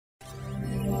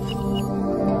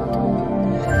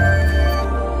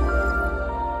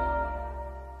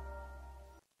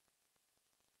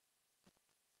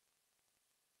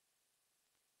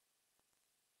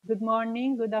good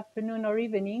morning, good afternoon, or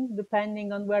evening,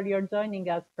 depending on where you're joining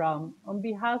us from. On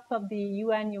behalf of the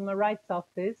UN Human Rights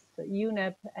Office,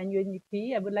 UNEP, and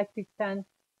UNDP, I would like to extend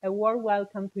a warm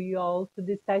welcome to you all to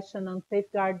this session on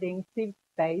safeguarding civic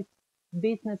space,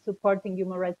 business supporting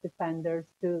human rights defenders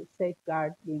to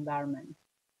safeguard the environment.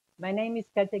 My name is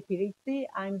Kete Kiritsi.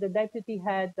 I'm the Deputy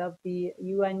Head of the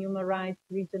UN Human Rights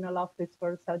Regional Office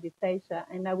for Southeast Asia,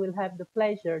 and I will have the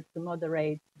pleasure to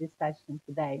moderate this session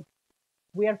today.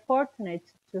 We are fortunate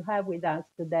to have with us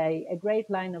today a great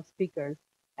line of speakers,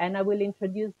 and I will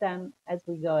introduce them as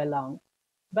we go along.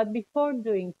 But before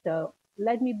doing so,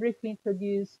 let me briefly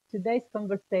introduce today's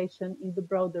conversation in the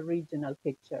broader regional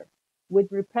picture.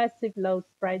 With repressive laws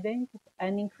spreading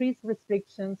and increased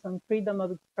restrictions on freedom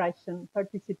of expression,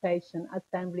 participation,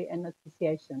 assembly, and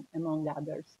association, among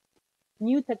others.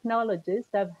 New technologies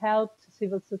have helped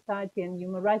civil society and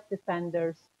human rights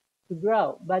defenders to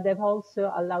grow, but they've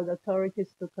also allowed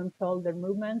authorities to control their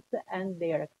movements and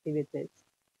their activities.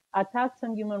 Attacks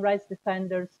on human rights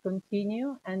defenders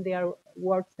continue and they are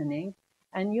worsening,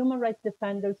 and human rights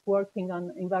defenders working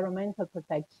on environmental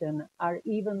protection are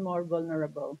even more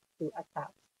vulnerable to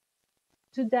attacks.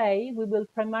 Today, we will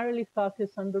primarily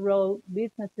focus on the role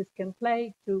businesses can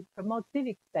play to promote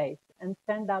civic space and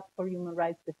stand up for human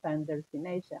rights defenders in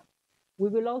Asia. We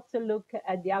will also look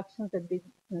at the actions that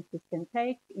businesses can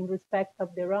take in respect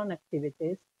of their own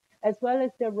activities, as well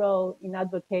as their role in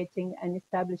advocating and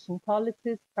establishing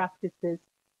policies, practices,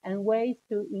 and ways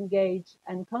to engage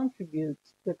and contribute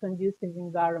to a conducive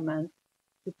environment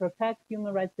to protect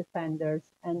human rights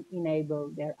defenders and enable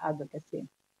their advocacy.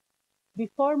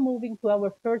 Before moving to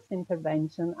our first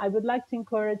intervention, I would like to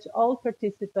encourage all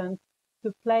participants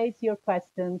to place your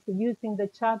questions using the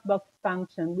chat box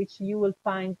function, which you will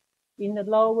find in the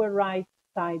lower right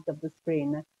side of the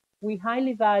screen. We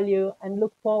highly value and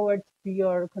look forward to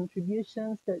your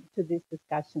contributions to this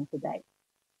discussion today.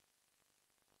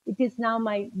 It is now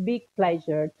my big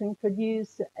pleasure to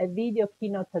introduce a video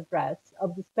keynote address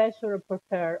of the Special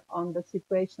Rapporteur on the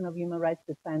situation of human rights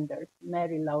defenders,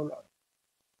 Mary Lawlor.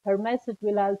 Her message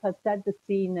will help us set the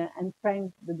scene and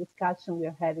frame the discussion we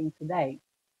are having today.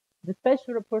 The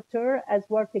Special Rapporteur has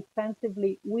worked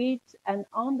extensively with and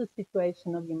on the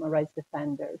situation of human rights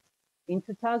defenders. In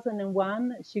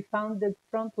 2001, she founded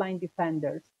Frontline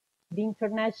Defenders, the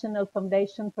International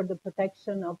Foundation for the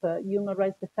Protection of Human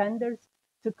Rights Defenders,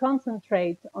 to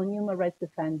concentrate on human rights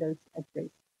defenders at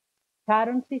risk.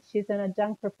 Currently, she's an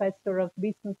adjunct professor of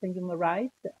business and human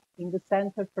rights in the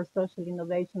Centre for Social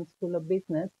Innovation School of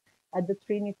Business at the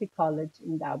Trinity College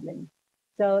in Dublin.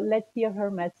 So let's hear her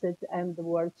message and the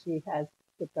work she has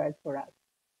prepared for us.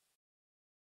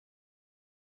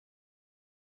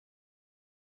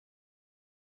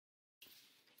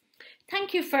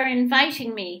 Thank you for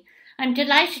inviting me. I'm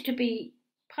delighted to be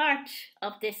part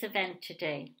of this event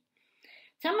today.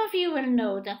 Some of you will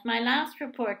know that my last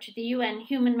report to the UN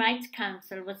Human Rights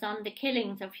Council was on the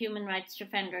killings of human rights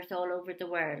defenders all over the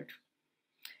world.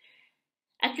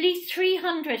 At least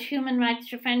 300 human rights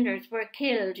defenders were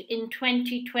killed in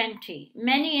 2020,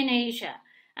 many in Asia,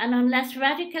 and unless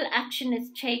radical action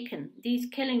is taken, these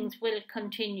killings will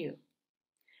continue.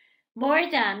 More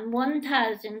than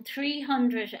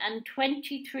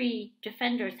 1,323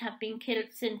 defenders have been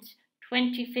killed since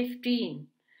 2015.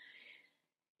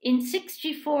 In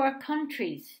 64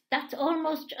 countries, that's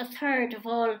almost a third of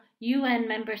all UN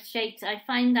member states. I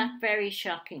find that very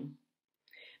shocking.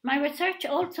 My research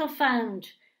also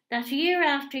found that year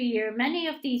after year, many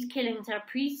of these killings are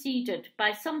preceded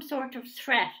by some sort of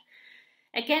threat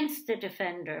against the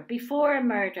defender before a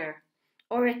murder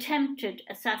or attempted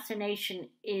assassination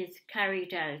is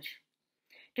carried out.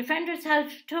 Defenders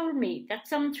have told me that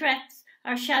some threats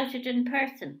are shouted in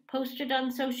person, posted on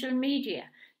social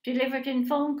media, delivered in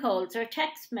phone calls or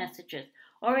text messages,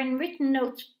 or in written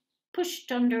notes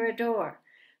pushed under a door.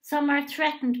 Some are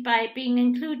threatened by being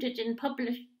included in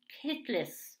public hit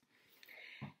lists,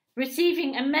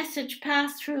 receiving a message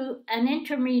passed through an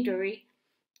intermediary,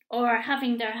 or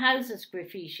having their houses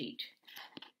graffitied.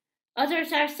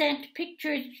 Others are sent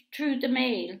pictures through the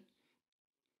mail,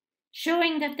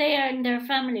 showing that they and their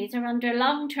families are under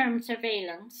long-term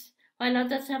surveillance, while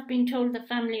others have been told the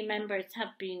family members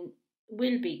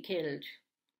will be killed.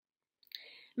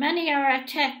 Many are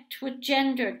attacked with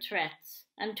gendered threats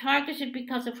and targeted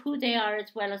because of who they are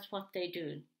as well as what they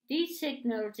do. These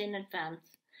signals in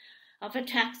advance of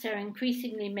attacks are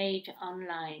increasingly made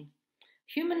online.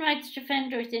 Human rights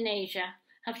defenders in Asia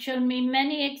have shown me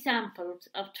many examples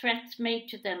of threats made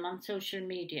to them on social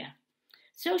media.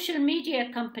 Social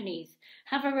media companies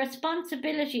have a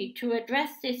responsibility to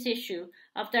address this issue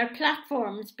of their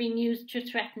platforms being used to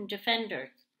threaten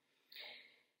defenders.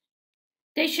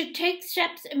 They should take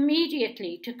steps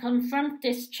immediately to confront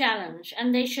this challenge,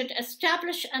 and they should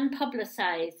establish and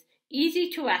publicise easy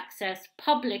to access,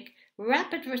 public,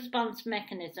 rapid response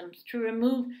mechanisms to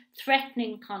remove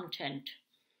threatening content.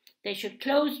 They should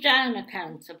close down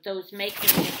accounts of those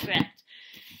making the threat.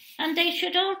 And they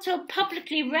should also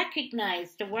publicly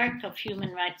recognise the work of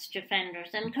human rights defenders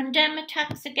and condemn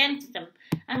attacks against them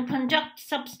and conduct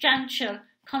substantial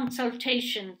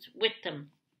consultations with them.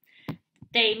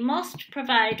 They must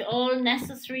provide all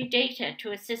necessary data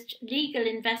to assist legal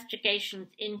investigations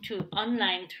into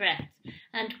online threats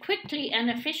and quickly and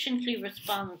efficiently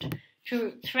respond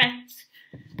to threats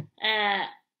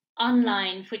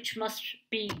online which must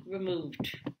be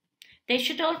removed. They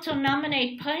should also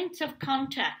nominate points of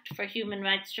contact for human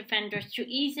rights defenders to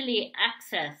easily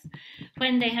access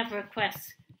when they have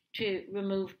requests to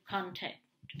remove content.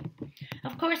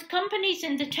 Of course, companies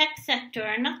in the tech sector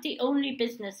are not the only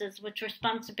businesses with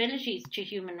responsibilities to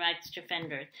human rights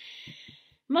defenders.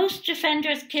 Most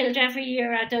defenders killed every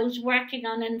year are those working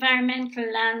on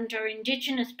environmental, land, or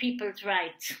indigenous people's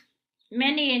rights,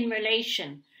 many in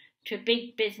relation to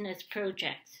big business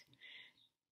projects.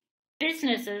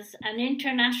 Businesses and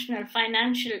international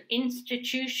financial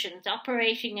institutions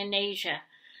operating in Asia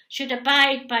should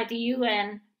abide by the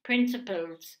UN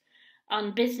principles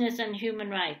on business and human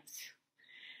rights.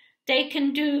 They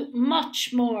can do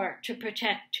much more to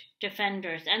protect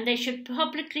defenders, and they should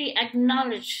publicly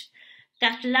acknowledge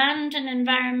that land and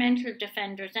environmental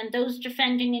defenders and those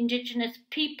defending indigenous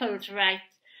people's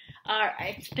rights are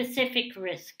at specific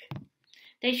risk.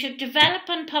 They should develop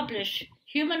and publish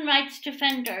human rights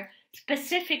defender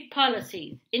specific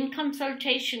policies in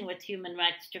consultation with human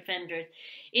rights defenders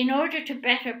in order to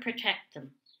better protect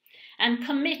them, and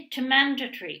commit to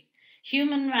mandatory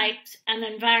human rights and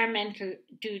environmental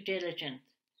due diligence.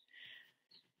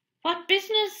 What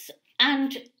business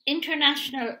and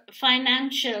international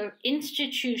financial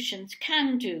institutions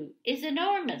can do is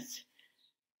enormous.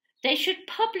 They should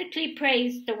publicly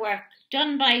praise the work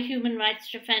done by human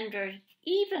rights defenders,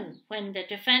 even when the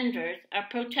defenders are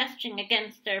protesting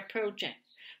against their project.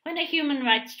 When a human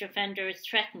rights defender is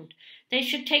threatened, they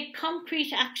should take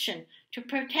concrete action to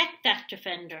protect that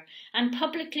defender and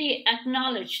publicly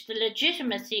acknowledge the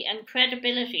legitimacy and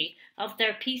credibility of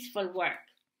their peaceful work.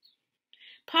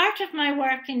 Part of my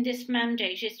work in this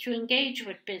mandate is to engage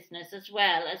with business as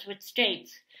well as with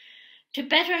states to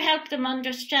better help them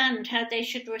understand how they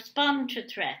should respond to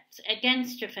threats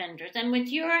against defenders, and with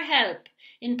your help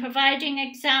in providing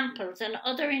examples and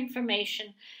other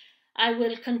information, I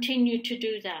will continue to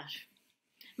do that.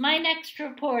 My next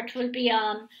report will be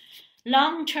on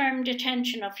long-term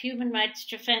detention of human rights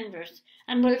defenders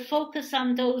and will focus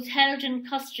on those held in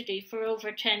custody for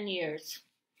over 10 years.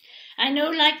 I know,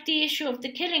 like the issue of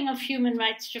the killing of human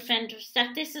rights defenders,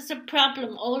 that this is a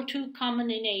problem all too common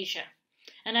in Asia,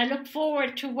 and I look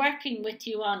forward to working with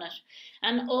you on it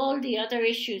and all the other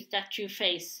issues that you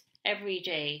face every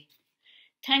day.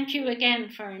 Thank you again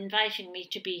for inviting me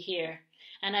to be here,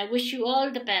 and I wish you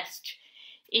all the best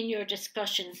in your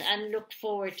discussions and look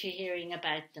forward to hearing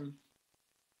about them.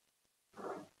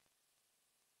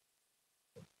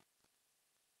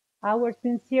 Our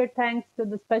sincere thanks to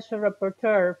the Special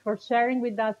Rapporteur for sharing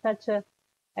with us such a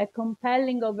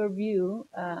compelling overview,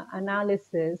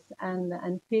 analysis,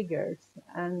 and figures,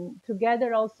 and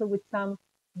together also with some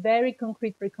very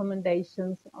concrete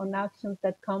recommendations on actions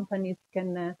that companies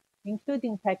can,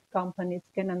 including tech companies,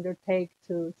 can undertake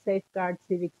to safeguard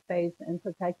civic space and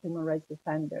protect human rights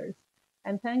defenders.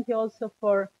 And thank you also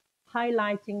for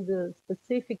highlighting the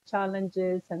specific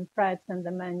challenges and threats and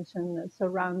dimensions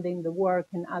surrounding the work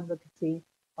and advocacy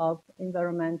of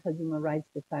environmental human rights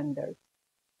defenders.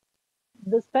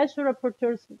 The Special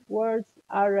Rapporteur's words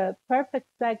are a perfect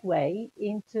segue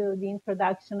into the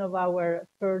introduction of our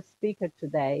first speaker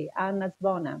today, Anna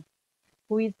Zvona,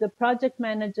 who is the project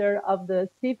manager of the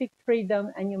Civic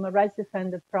Freedom and Human Rights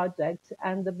Defender Project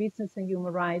and the Business and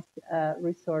Human Rights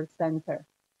Resource Center.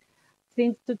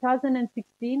 Since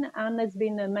 2016, Anna has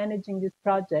been managing this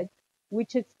project,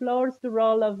 which explores the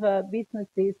role of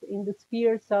businesses in the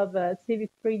spheres of civic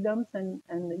freedoms and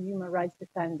human rights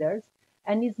defenders,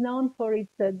 and is known for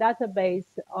its database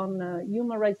on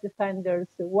human rights defenders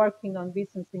working on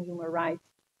business and human rights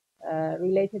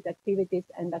related activities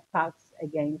and attacks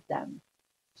against them.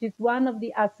 She's one of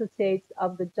the associates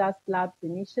of the Just Labs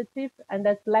initiative and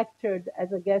has lectured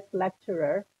as a guest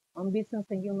lecturer on business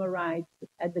and human rights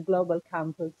at the Global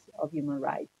Campus of Human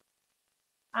Rights.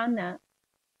 Anna,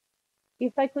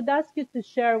 if I could ask you to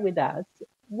share with us,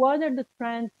 what are the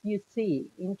trends you see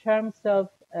in terms of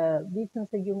business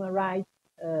and human rights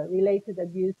related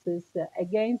abuses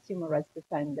against human rights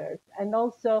defenders? And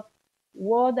also,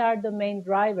 what are the main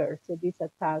drivers of these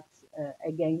attacks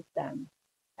against them?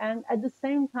 And at the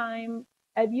same time,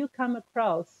 have you come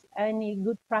across any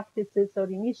good practices or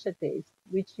initiatives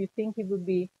which you think it would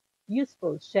be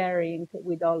useful sharing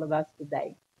with all of us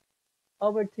today?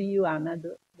 Over to you, Anna.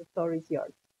 The floor is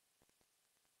yours.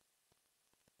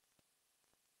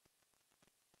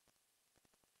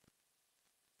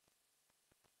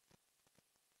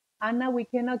 Anna, we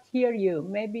cannot hear you.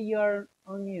 Maybe you're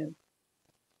on mute.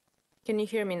 Can you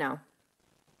hear me now?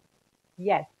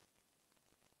 Yes.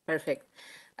 Perfect.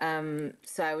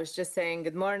 So I was just saying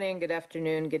good morning, good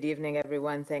afternoon, good evening,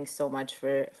 everyone. Thanks so much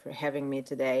for having me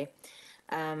today.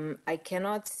 I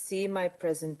cannot see my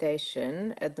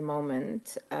presentation at the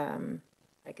moment.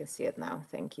 I can see it now.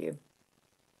 Thank you.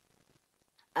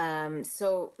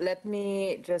 So let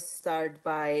me just start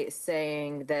by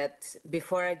saying that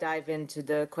before I dive into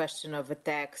the question of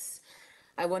attacks,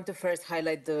 I want to first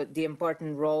highlight the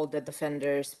important role that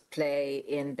defenders play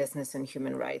in business and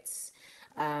human rights.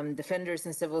 Defenders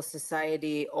in civil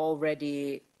society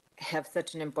already have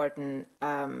such an important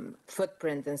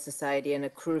footprint in society and a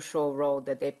crucial role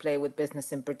that they play with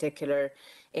business in particular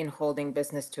in holding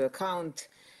business to account,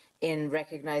 in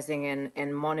recognizing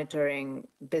and monitoring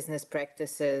business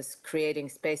practices, creating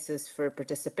spaces for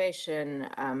participation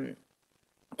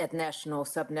at national,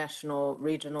 subnational,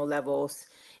 regional levels,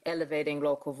 elevating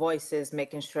local voices,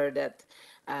 making sure that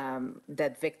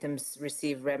that victims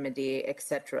receive remedy,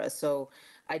 etc. So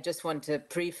I just want to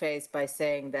preface by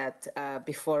saying that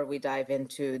before we dive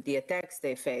into the attacks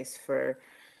they face for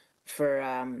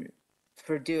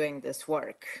doing this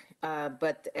work.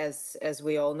 But as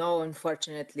we all know,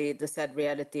 unfortunately, the sad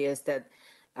reality is that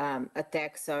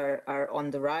attacks are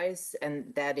on the rise,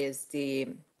 and that is the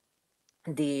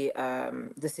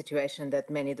situation that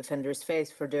many defenders face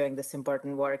for doing this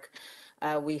important work.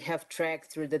 We have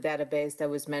tracked through the database that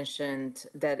was mentioned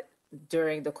that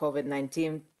during the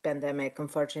COVID-19 pandemic,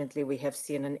 unfortunately, we have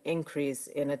seen an increase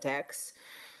in attacks.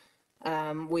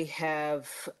 We have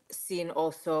seen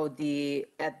also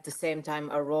at the same time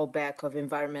a rollback of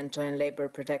environmental and labor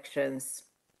protections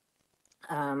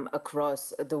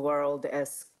across the world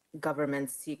as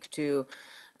governments seek to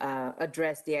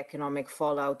address the economic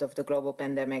fallout of the global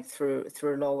pandemic through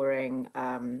lowering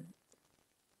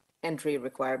entry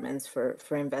requirements for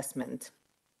investment.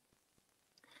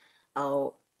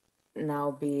 I'll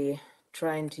now be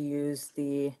trying to use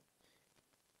the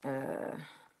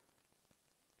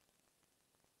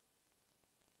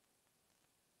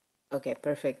Okay,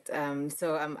 perfect.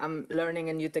 So I'm learning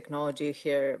a new technology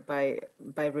here by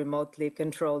remotely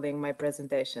controlling my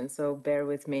presentation, so bear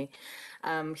with me.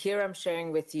 Here I'm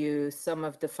sharing with you some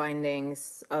of the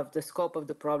findings of the scope of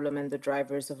the problem and the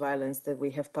drivers of violence that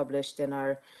we have published in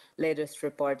our latest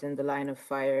report, In the Line of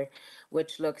Fire,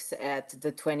 which looks at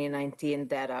the 2019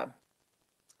 data.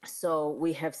 So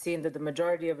we have seen that the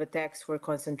majority of attacks were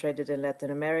concentrated in Latin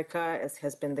America, as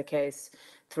has been the case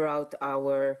throughout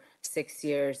our 6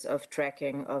 years of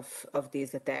tracking of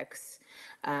these attacks,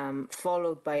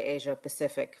 followed by Asia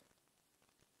Pacific,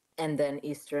 and then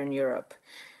Eastern Europe.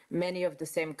 Many of the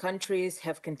same countries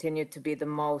have continued to be the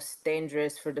most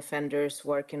dangerous for defenders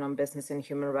working on business and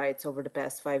human rights over the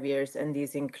past 5 years, and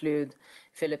these include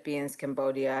Philippines,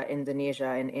 Cambodia, Indonesia,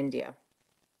 and India.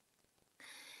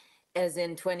 As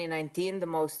in 2019, the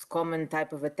most common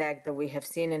type of attack that we have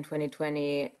seen in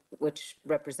 2020, which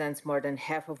represents more than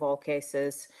half of all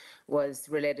cases, was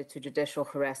related to judicial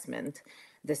harassment.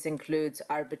 This includes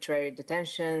arbitrary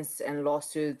detentions and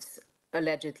lawsuits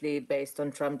allegedly based on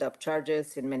trumped-up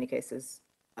charges, in many cases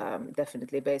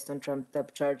definitely based on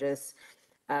trumped-up charges,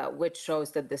 which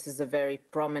shows that this is a very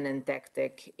prominent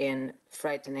tactic in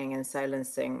frightening and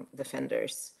silencing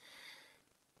defenders.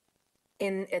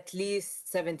 In at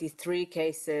least 73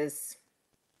 cases,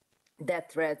 death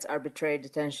threats, arbitrary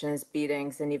detentions,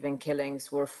 beatings, and even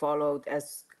killings were followed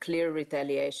as clear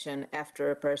retaliation after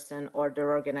a person or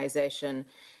their organization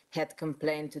had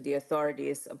complained to the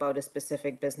authorities about a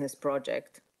specific business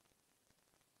project.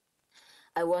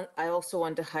 I also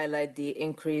want to highlight the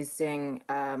increasing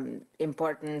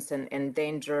importance and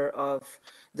danger of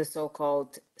the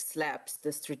so-called SLAPs,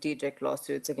 the strategic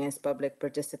lawsuits against public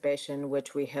participation,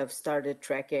 which we have started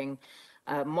tracking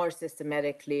more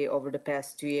systematically over the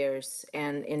past 2 years.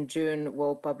 And in June,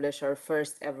 we'll publish our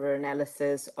first ever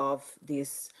analysis of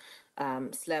these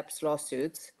SLAPs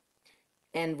lawsuits.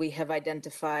 And we have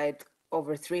identified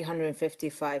over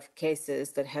 355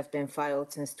 cases that have been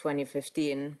filed since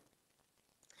 2015.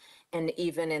 And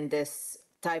even in this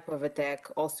type of attack,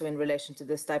 also in relation to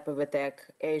this type of attack,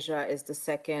 Asia is the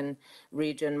second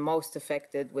region most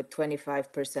affected, with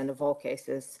 25% of all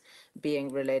cases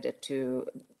being related to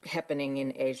happening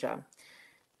in Asia.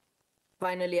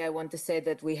 Finally, I want to say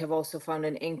that we have also found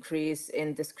an increase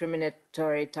in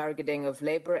discriminatory targeting of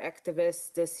labor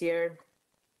activists this year,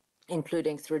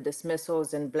 including through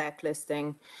dismissals and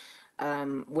blacklisting,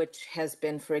 which has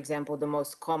been, for example, the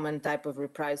most common type of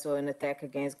reprisal and attack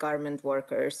against garment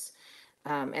workers.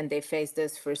 And they face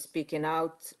this for speaking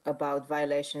out about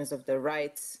violations of their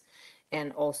rights,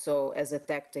 and also as a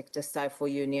tactic to stifle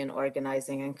union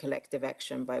organizing and collective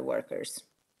action by workers.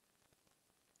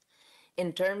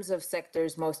 In terms of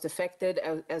sectors most affected,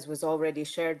 as was already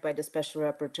shared by the Special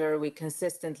Rapporteur, we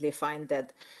consistently find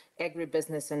that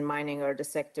agribusiness and mining are the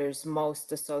sectors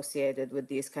most associated with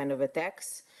these kind of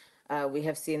attacks. We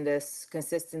have seen this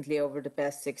consistently over the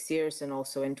past 6 years and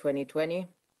also in 2020.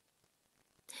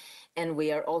 And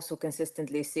we are also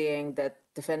consistently seeing that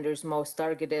defenders most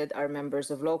targeted are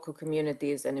members of local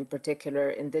communities, and in particular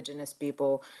indigenous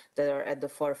people that are at the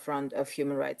forefront of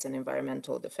human rights and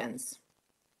environmental defense.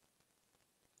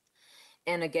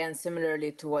 And again,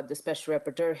 similarly to what the Special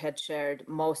Rapporteur had shared,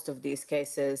 most of these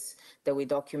cases that we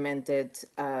documented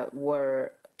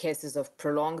were cases of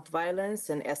prolonged violence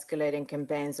and escalating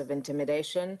campaigns of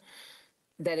intimidation.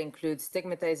 That includes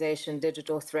stigmatization,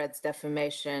 digital threats,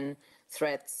 defamation,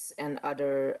 threats, and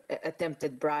other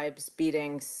attempted bribes,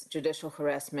 beatings, judicial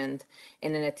harassment,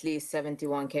 and in at least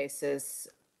 71 cases,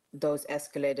 those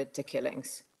escalated to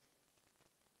killings.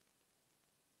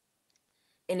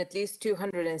 In at least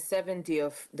 270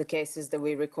 of the cases that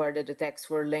we recorded, attacks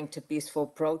were linked to peaceful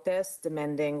protests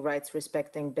demanding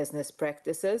rights-respecting business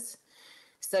practices,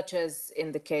 such as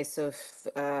in the case of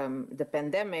the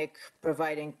pandemic,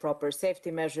 providing proper safety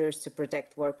measures to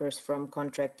protect workers from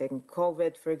contracting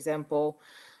COVID, for example.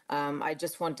 I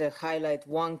just want to highlight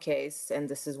one case, and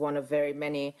this is one of very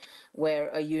many, where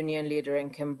a union leader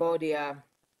in Cambodia,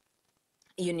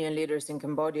 union leaders in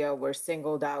Cambodia were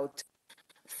singled out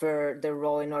for their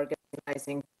role in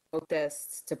organizing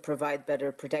protests to provide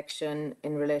better protection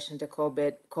in relation to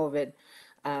COVID.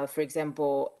 For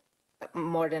example,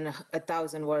 more than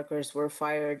 1,000 workers were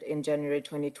fired in January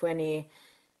 2020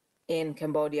 in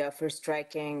Cambodia for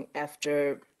striking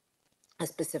after a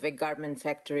specific garment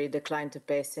factory declined to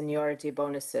pay seniority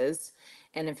bonuses.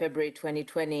 And in February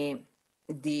 2020,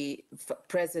 the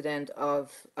president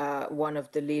of one of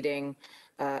the leading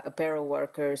apparel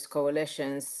workers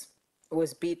coalitions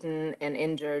was beaten and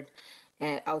injured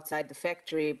outside the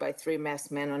factory by 3 masked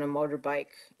men on a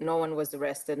motorbike. No one was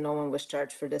arrested, no one was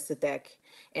charged for this attack,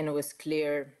 and it was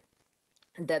clear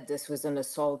that this was an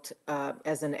assault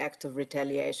as an act of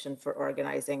retaliation for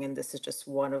organizing, and this is just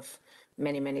one of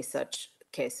many, many such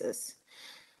cases.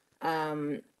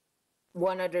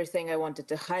 One other thing I wanted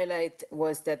to highlight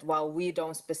was that while we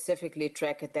don't specifically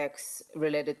track attacks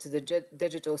related to the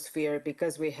digital sphere,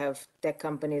 because we have tech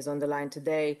companies on the line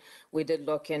today, we did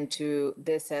look into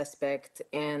this aspect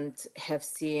and have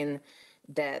seen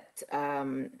that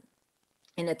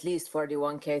in at least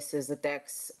 41 cases,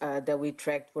 attacks that we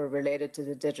tracked were related to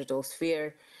the digital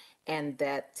sphere, and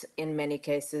that in many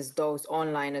cases, those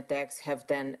online attacks have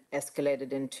then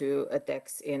escalated into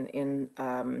attacks in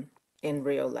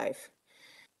real life.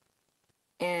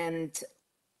 And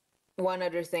one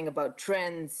other thing about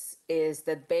trends is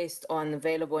that based on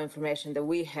available information that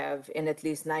we have, in at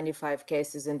least 95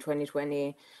 cases in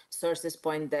 2020, sources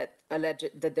point that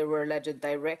there were alleged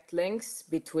direct links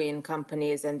between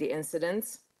companies and the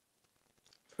incidents.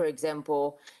 For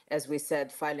example, as we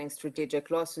said, filing strategic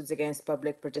lawsuits against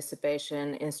public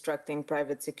participation, instructing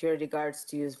private security guards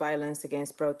to use violence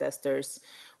against protesters,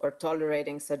 or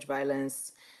tolerating such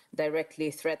violence,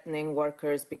 directly threatening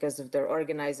workers because of their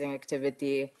organizing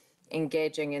activity,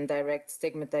 engaging in direct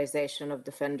stigmatization of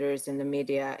defenders in the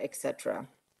media, etc.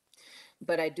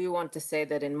 But I do want to say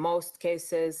that in most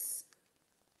cases,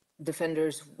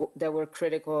 defenders that were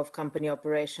critical of company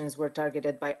operations were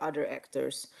targeted by other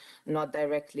actors, not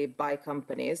directly by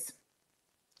companies.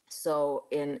 So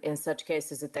in such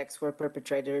cases, attacks were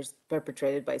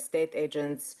perpetrated by state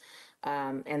agents,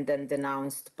 and then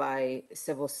denounced by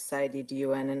civil society, the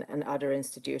UN, and other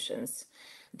institutions.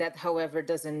 That, however,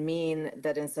 doesn't mean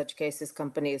that in such cases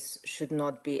companies should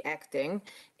not be acting.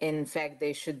 In fact,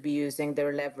 they should be using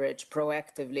their leverage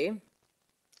proactively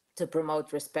to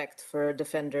promote respect for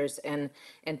defenders and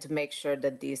to make sure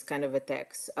that these kind of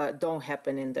attacks don't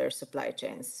happen in their supply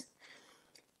chains.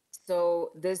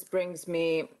 So this brings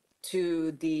me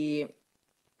to the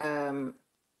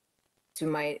to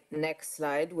my next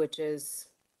slide, which is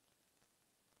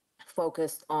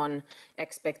focused on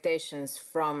expectations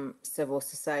from civil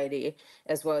society,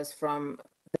 as well as from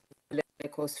the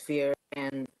political sphere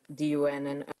and the UN.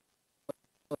 And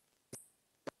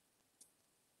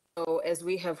so, as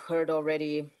we have heard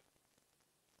already,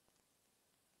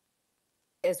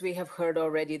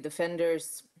 defenders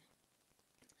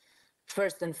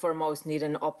first and foremost need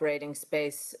an operating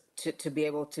space to be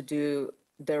able to do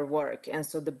their work. And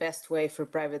so the best way for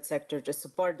private sector to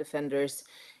support defenders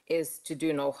is to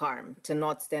do no harm, to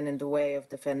not stand in the way of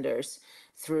defenders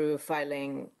through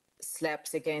filing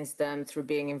slaps against them, through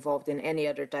being involved in any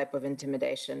other type of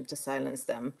intimidation to silence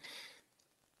them.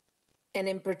 And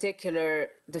in particular,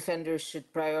 defenders should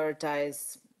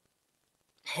prioritize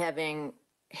having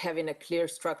a clear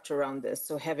structure around this.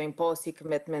 So having policy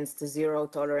commitments to zero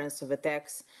tolerance of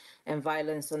attacks and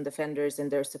violence on defenders in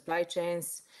their supply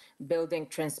chains, building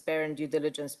transparent due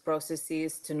diligence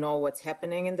processes to know what's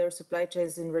happening in their supply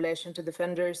chains in relation to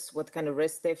defenders, what kind of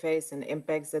risks they face and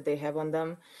impacts that they have on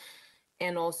them,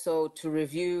 and also to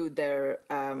review their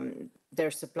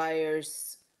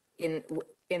suppliers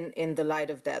in the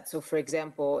light of that. So, for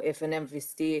example, if an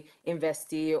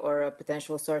investee or a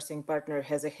potential sourcing partner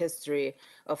has a history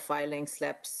of filing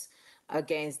slaps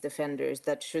against defenders,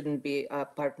 that shouldn't be a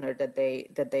partner that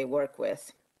they work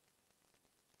with.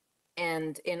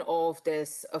 And in all of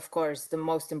this, of course, the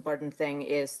most important thing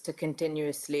is to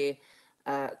continuously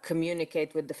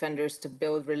communicate with defenders, to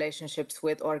build relationships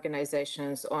with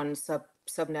organizations on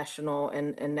subnational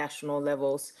and national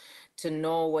levels, to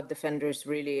know what defenders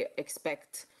really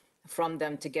expect from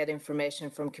them, to get information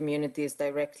from communities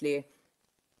directly,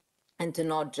 and to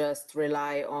not just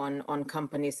rely on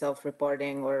company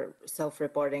self-reporting or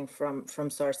self-reporting from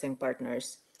sourcing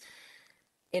partners.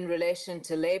 In relation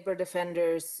to labor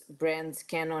defenders, brands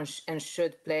can and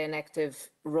should play an active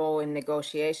role in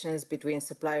negotiations between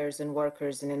suppliers and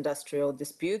workers in industrial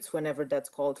disputes, whenever that's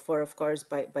called for, of course,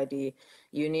 by the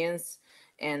unions,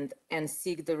 and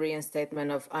seek the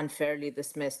reinstatement of unfairly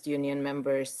dismissed union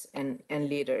members and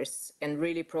leaders, and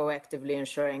really proactively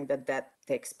ensuring that that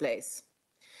takes place.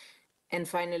 And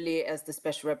finally, as the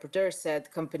Special Rapporteur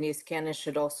said, companies can and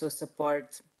should also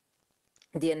support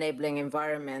the enabling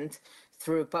environment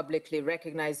through publicly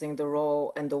recognizing the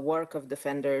role and the work of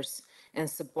defenders and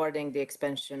supporting the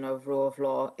expansion of rule of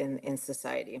law in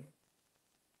society.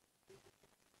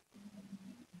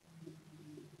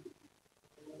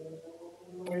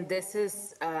 And this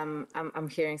is, I'm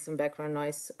hearing some background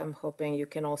noise. I'm hoping you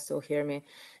can also hear me.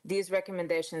 These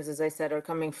recommendations, as I said, are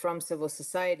coming from civil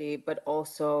society, but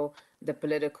also the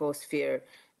political sphere.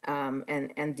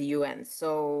 And the UN.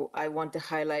 So I want to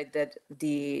highlight that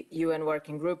the UN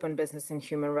Working Group on Business and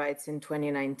Human Rights in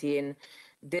 2019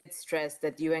 did stress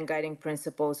that UN guiding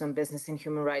principles on business and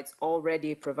human rights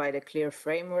already provide a clear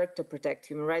framework to protect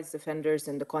human rights defenders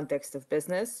in the context of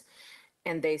business.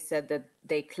 And they said that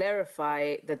they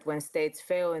clarify that when states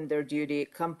fail in their duty,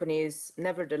 companies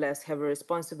nevertheless have a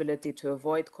responsibility to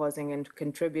avoid causing and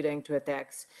contributing to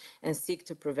attacks and seek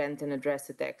to prevent and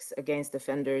address attacks against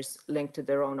defenders linked to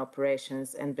their own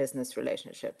operations and business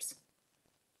relationships.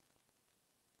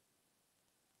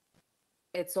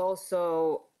 It's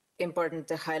also important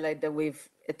to highlight that we've,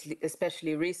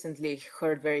 especially recently,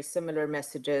 heard very similar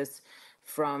messages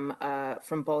from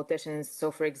politicians. So,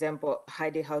 for example,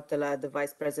 Heidi Hautala, the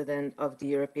Vice President of the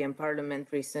European Parliament,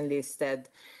 recently said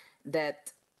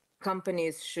that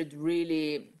companies should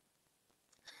really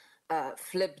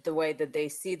flip the way that they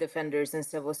see defenders in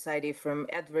civil society from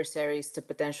adversaries to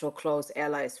potential close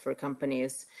allies for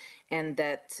companies, and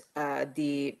that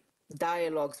the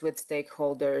dialogues with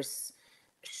stakeholders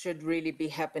should really be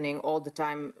happening all the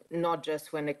time, not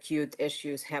just when acute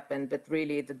issues happen, but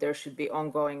really that there should be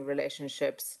ongoing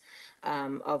relationships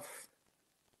of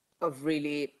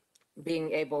really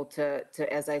being able to,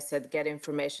 as I said, get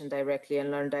information directly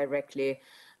and learn directly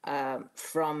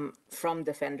from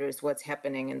defenders what's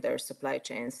happening in their supply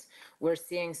chains. We're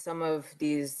seeing some of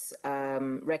these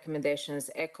recommendations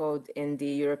echoed in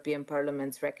the European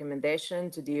Parliament's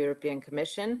recommendation to the European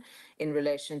Commission in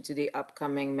relation to the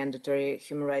upcoming mandatory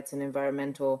human rights and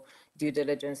environmental due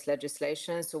diligence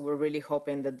legislation. So we're really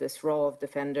hoping that this role of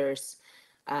defenders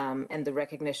and the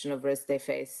recognition of risks they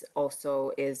face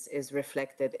also is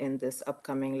reflected in this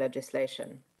upcoming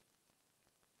legislation.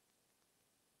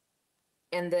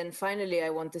 And then finally, I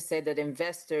want to say that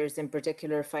investors, in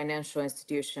particular financial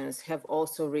institutions, have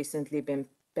also recently been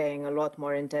paying a lot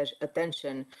more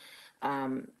attention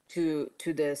to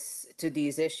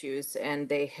these issues, and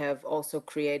they have also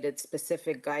created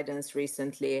specific guidance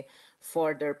recently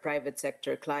for their private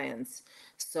sector clients.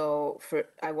 So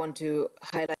I want to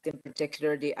highlight in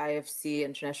particular the IFC,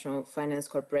 International Finance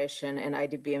Corporation, and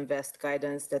IDB Invest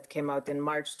guidance that came out in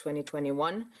March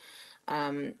 2021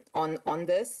 on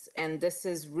this. And this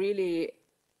is really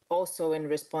also in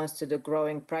response to the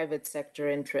growing private sector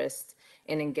interest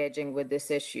in engaging with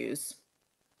these issues.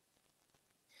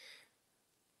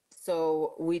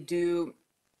 So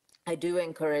I do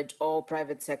encourage all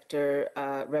private sector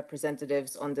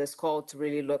representatives on this call to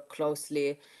really look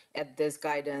closely at this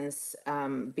guidance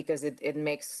because it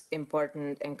makes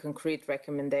important and concrete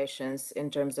recommendations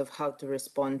in terms of how to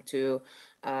respond to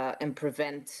and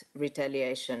prevent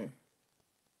retaliation.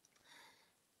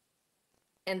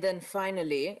 And then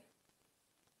finally,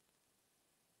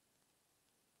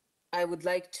 I would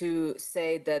like to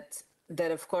say that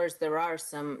of course there are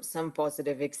some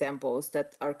positive examples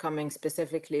that are coming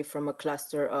specifically from a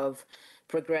cluster of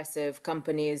progressive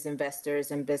companies,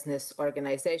 investors, and business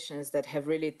organizations that have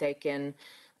really taken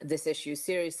this issue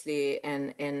seriously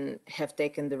and have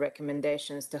taken the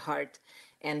recommendations to heart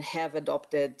and have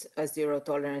adopted a zero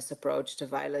tolerance approach to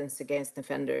violence against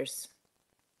offenders,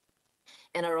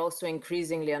 and are also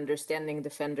increasingly understanding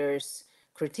defenders'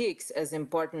 critiques as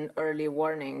important early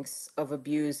warnings of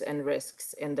abuse and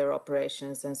risks in their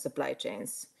operations and supply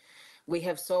chains. We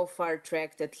have so far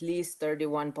tracked at least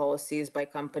 31 policies by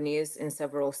companies in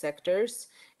several sectors,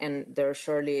 and there are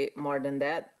surely more than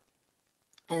that.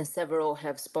 And several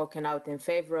have spoken out in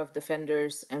favor of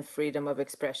defenders and freedom of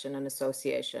expression and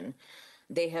association.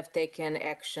 They have taken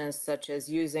actions such as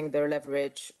using their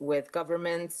leverage with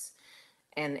governments,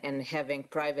 and having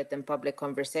private and public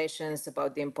conversations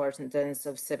about the importance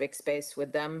of civic space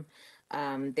with them.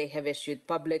 They have issued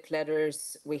public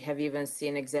letters. We have even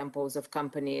seen examples of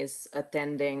companies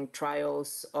attending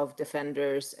trials of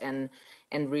defenders and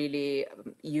really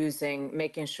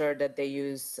making sure that they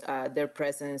use their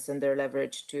presence and their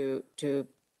leverage to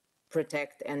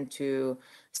protect and to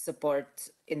support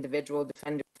individual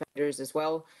defenders as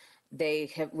well.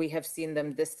 We have seen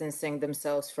them distancing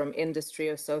themselves from industry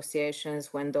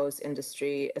associations when those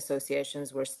industry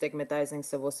associations were stigmatizing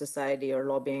civil society or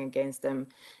lobbying against them,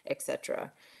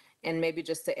 etc. And maybe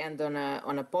just to end on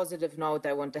a positive note,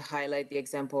 I want to highlight the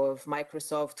example of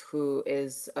Microsoft, who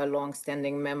is a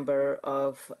long-standing member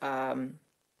of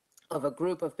a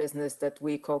group of business that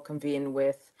we co-convene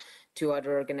with two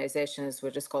other organizations,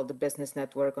 which is called the Business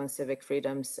Network on Civic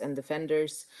Freedoms and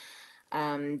Defenders.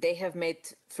 They have made,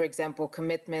 for example,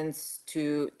 commitments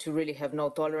to really have no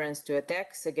tolerance to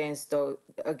attacks against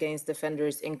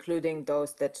defenders, including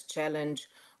those that challenge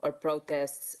or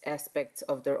protest aspects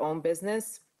of their own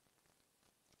business.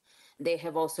 They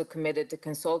have also committed to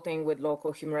consulting with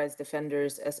local human rights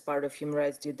defenders as part of human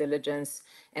rights due diligence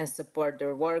and support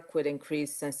their work with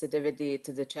increased sensitivity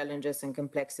to the challenges and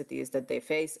complexities that they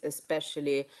face,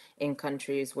 especially in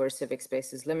countries where civic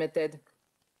space is limited.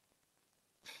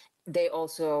 They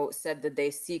also said that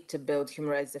they seek to build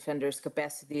human rights defenders'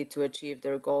 capacity to achieve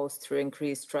their goals through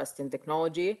increased trust in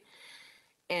technology.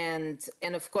 And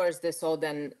of course, this all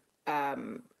then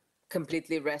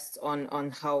completely rests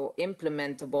on how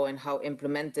implementable and how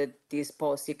implemented these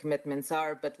policy commitments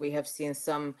are. But we have seen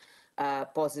some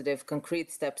positive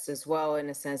concrete steps as well, in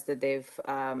a sense that they've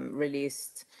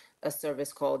released a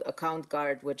service called Account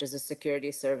Guard, which is a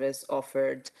security service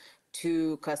offered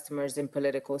to customers in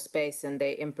political space, and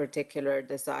they in particular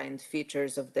designed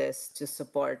features of this to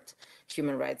support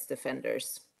human rights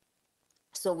defenders.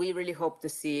 So we really hope to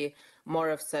see more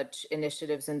of such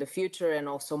initiatives in the future, and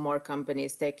also more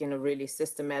companies taking a really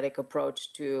systematic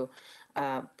approach to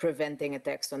preventing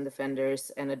attacks on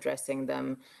defenders and addressing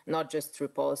them, not just through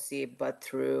policy, but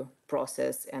through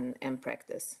process and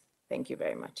practice. Thank you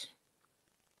very much.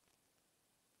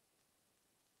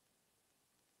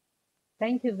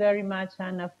 Thank you very much,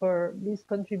 Anna, for this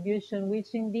contribution,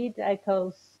 which indeed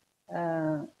echoes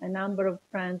a number of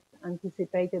trends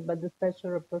anticipated by the Special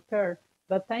Rapporteur.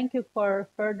 But thank you for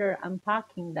further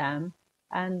unpacking them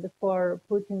and for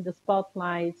putting the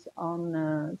spotlight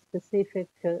on specific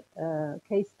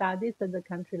case studies at the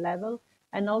country level,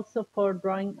 and also for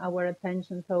drawing our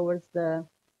attention towards the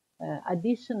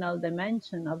additional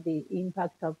dimension of the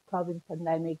impact of COVID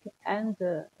pandemic and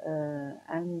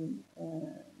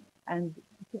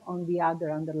on the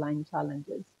other underlying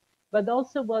challenges. But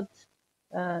also what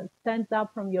stands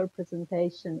out from your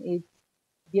presentation is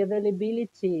the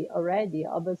availability already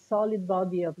of a solid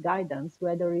body of guidance,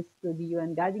 whether it's through the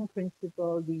UN Guiding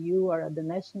Principle, the EU, or at the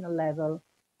national level,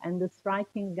 and the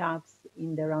striking gaps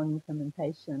in their own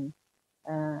implementation.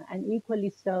 and equally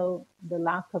so, the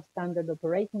lack of standard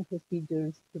operating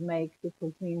procedures to make the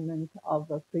fulfillment of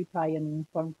a free, prior, and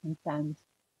informed consent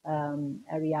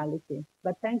a reality.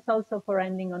 But thanks also for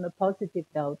ending on a positive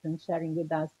note and sharing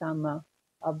with us some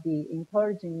of the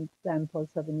encouraging examples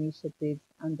of initiatives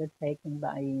undertaken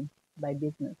by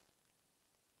business.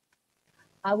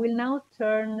 I will now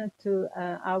turn to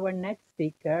our next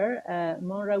speaker,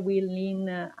 Monrawil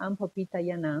Ampopita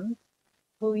Yanand,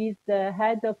 who is the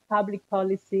head of public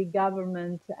policy,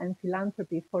 government, and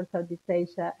philanthropy for Southeast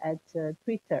Asia at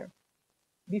Twitter.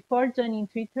 Before joining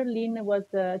Twitter, Lynn was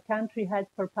the country head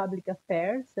for public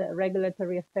affairs,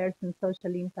 regulatory affairs, and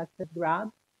social impact at Grab,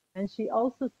 and she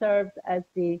also served as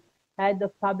the head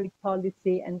of public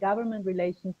policy and government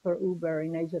relations for Uber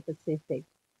in Asia Pacific.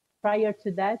 Prior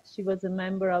to that, she was a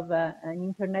member of an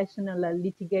international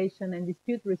litigation and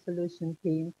dispute resolution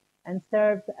team and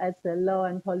served as a law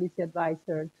and policy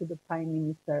advisor to the Prime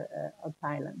Minister of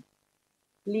Thailand.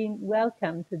 Lynn,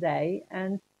 welcome today.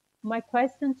 And my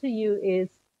question to you is,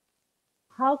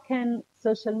 how can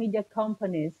social media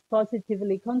companies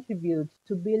positively contribute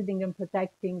to building and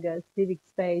protecting civic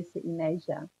space in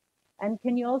Asia? And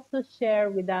can you also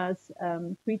share with us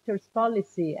Twitter's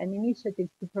policy and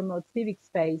initiatives to promote civic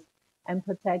space and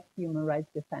protect human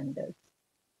rights defenders?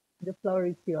 The floor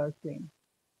is yours, Lynn.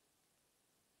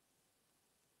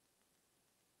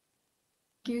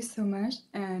 Thank you so much,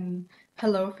 and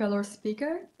hello, fellow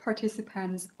speaker,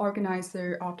 participants,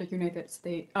 organizer of the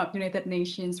United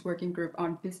Nations Working Group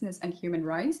on Business and Human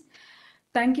Rights.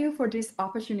 Thank you for this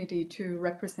opportunity to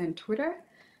represent Twitter.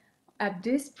 At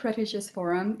this prestigious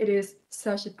forum, it is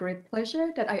such a great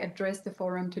pleasure that I address the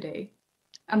forum today.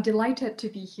 I'm delighted to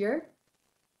be here.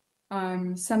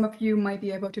 Some of you might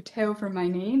be able to tell from my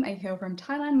name, I hail from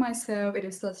Thailand myself. It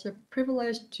is such a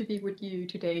privilege to be with you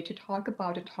today to talk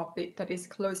about a topic that is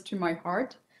close to my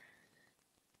heart.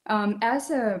 As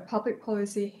a public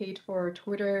policy head for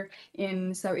Twitter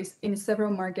in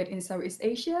several markets in Southeast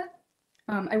Asia,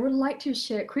 I would like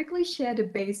to quickly share the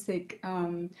basic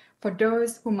for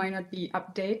those who might not be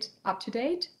up to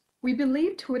date. We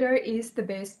believe Twitter is the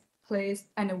best place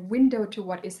and a window to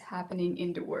what is happening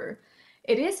in the world.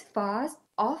 It is fast,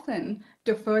 often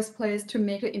the first place to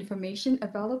make the information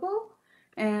available,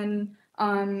 and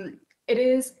it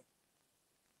is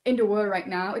in the world right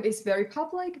now. It is very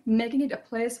public, making it a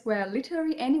place where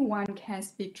literally anyone can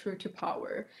speak truth to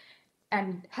power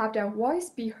and have their voice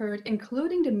be heard,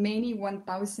 including the many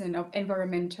 1,000 of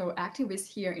environmental activists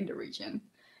here in the region.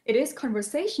 It is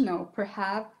conversational.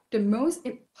 Perhaps the most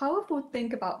powerful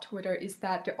thing about Twitter is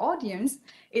that the audience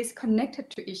is connected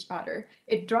to each other.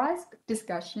 It drives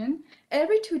discussion.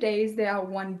 Every 2 days, there are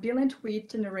 1 billion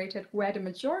tweets generated where the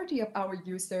majority of our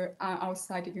users are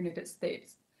outside the United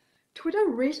States. Twitter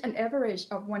reached an average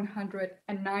of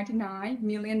 199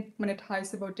 million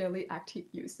monetizable daily active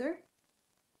users.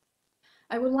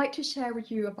 I would like to share with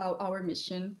you about our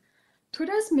mission.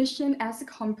 Twitter's mission as a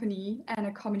company and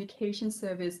a communication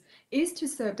service is to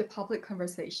serve the public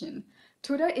conversation.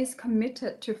 Twitter is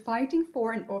committed to fighting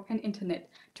for an open internet,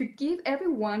 to give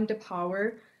everyone the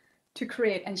power to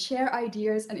create and share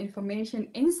ideas and information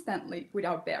instantly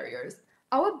without barriers.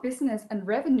 Our business and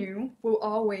revenue will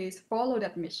always follow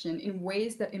that mission in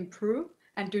ways that improve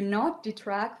and do not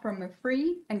detract from a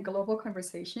free and global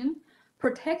conversation.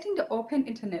 Protecting the open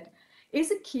internet is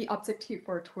a key objective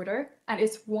for Twitter, and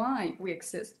it's why we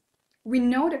exist. We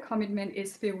know the commitment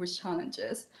is filled with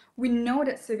challenges. We know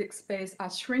that civic space are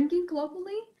shrinking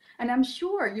globally, and I'm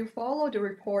sure you follow the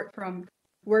report from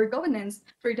World Governance,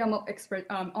 Freedom of Expression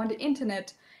on the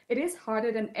internet. It is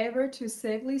harder than ever to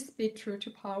safely speak truth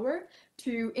to power,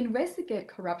 to investigate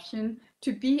corruption,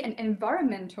 to be an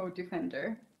environmental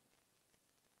defender.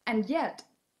 And yet,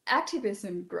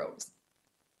 activism grows.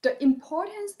 The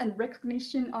importance and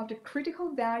recognition of the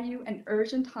critical value and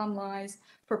urgent timelines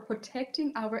for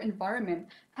protecting our environment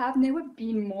have never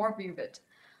been more vivid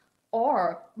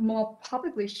or more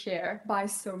publicly shared by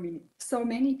so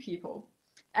many people.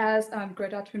 As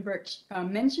Greta Thunberg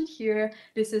mentioned here,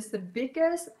 this is the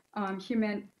biggest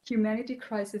humanity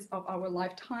crisis of our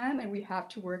lifetime, and we have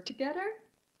to work together.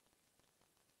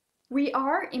 We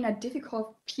are in a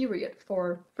difficult period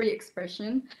for free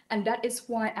expression, and that is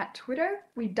why at Twitter,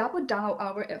 we double down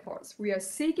our efforts. We are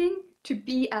seeking to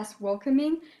be as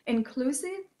welcoming,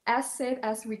 inclusive, as safe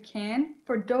as we can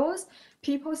for those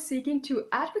people seeking to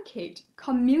advocate,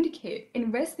 communicate,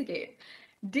 investigate.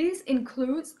 This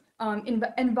includes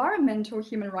environmental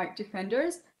human rights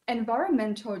defenders,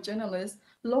 environmental journalists,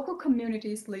 local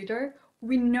communities leaders.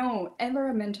 We know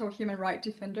environmental human rights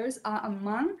defenders are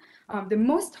among the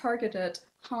most targeted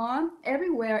harm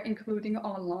everywhere, including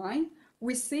online.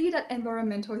 we see that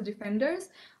environmental defenders,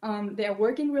 they are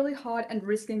working really hard and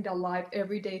risking their life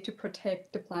every day to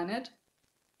protect the planet.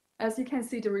 As you can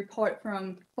see the report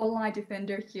from Frontline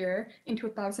Defender here in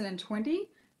 2020,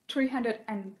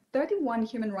 331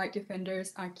 human rights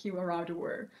defenders are killed around the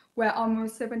world, where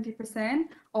almost 70%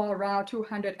 or around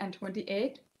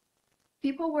 228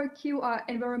 people were killed are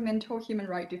environmental human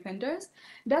rights defenders.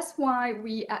 That's why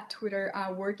we at Twitter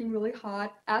are working really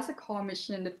hard as a core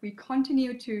mission that we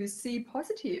continue to see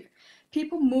positive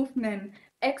people movement,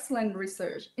 excellent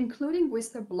research, including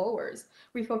whistleblowers.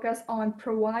 We focus on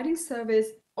providing service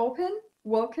open,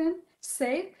 welcome,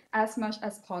 safe as much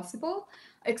as possible,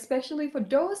 especially for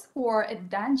those who are at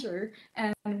danger.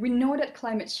 And we know that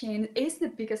climate change is the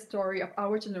biggest story of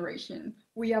our generation.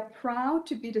 We are proud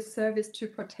to be the service to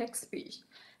protect speech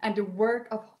and the work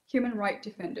of human rights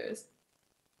defenders.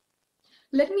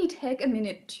 Let me take a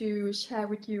minute to share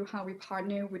with you how we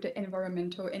partner with the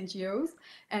environmental NGOs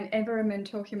and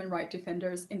environmental human rights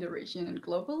defenders in the region and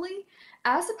globally.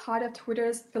 As a part of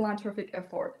Twitter's philanthropic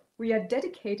effort, we are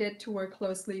dedicated to work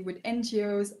closely with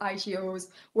NGOs, IGOs,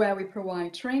 where we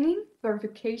provide training,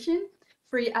 verification,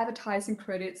 free advertising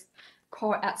credits,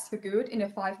 core ads for good in the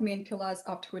 5 main pillars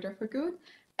of Twitter for Good.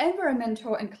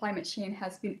 Environmental and climate change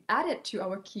has been added to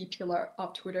our key pillar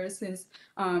of Twitter since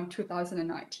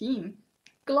 2019.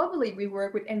 Globally, we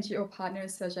work with NGO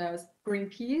partners such as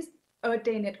Greenpeace, Earth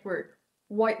Day Network,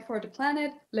 White for the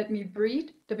Planet, Let Me Breathe,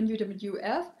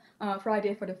 WWF,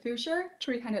 Friday for the Future,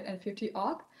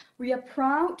 350org. We are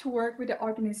proud to work with the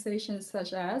organizations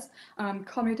such as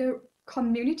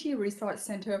Community Resource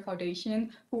Center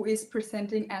Foundation, who is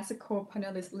presenting as a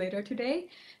co-panelist later today,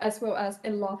 as well as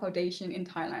a Law Foundation in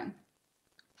Thailand.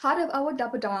 Part of our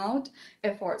double down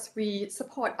efforts, we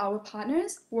support our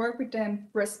partners, work with them,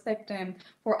 respect them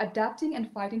for adapting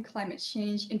and fighting climate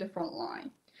change in the front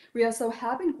line. We also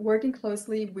have been working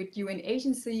closely with UN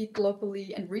agencies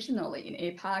globally and regionally in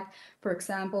APAC, for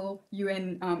example,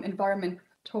 UN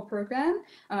Environmental Program,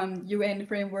 UN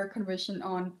Framework Convention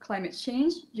on Climate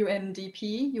Change,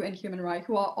 UNDP, UN Human Rights,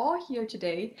 who are all here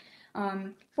today.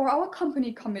 For our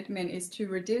company commitment is to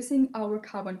reducing our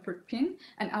carbon footprint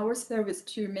and our service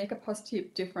to make a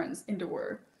positive difference in the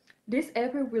world. This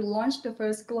April, we launched the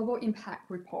first global impact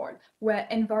report where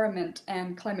environment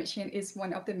and climate change is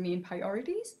one of the main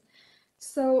priorities.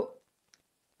 So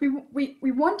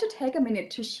we want to take a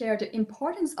minute to share the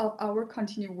importance of our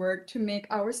continued work to make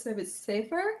our service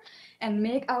safer and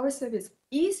make our service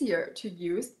easier to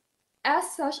use.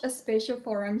 As such a special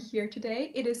forum here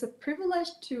today, it is a privilege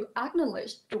to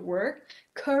acknowledge the work,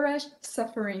 courage,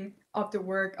 suffering of the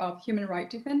work of human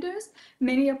rights defenders,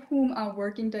 many of whom are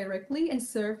working directly and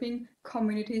serving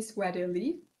communities where they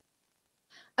live.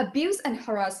 Abuse and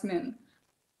harassment,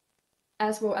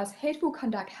 as well as hateful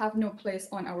conduct, have no place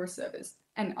on our service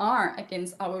and are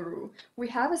against our rule. We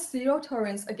have a zero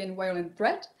tolerance against violent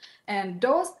threat, and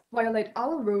those violate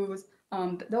our rules,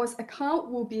 those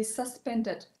accounts will be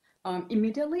suspended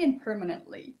immediately and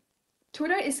permanently.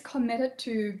 Twitter is committed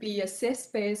to be a safe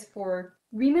space for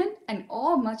women and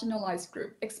all marginalized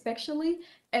groups, especially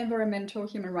environmental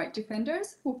human rights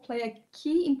defenders who play a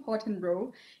key important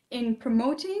role in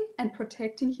promoting and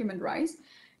protecting human rights.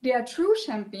 They are true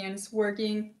champions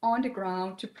working on the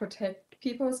ground to protect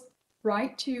people's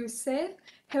right to safe,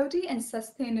 healthy, and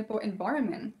sustainable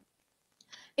environment.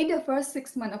 In the first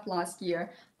 6 months of last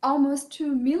year, almost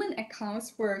 2 million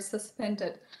accounts were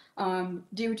suspended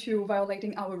due to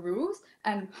violating our rules,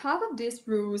 and half of these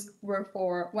rules were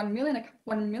for 1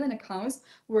 million accounts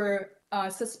were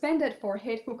suspended for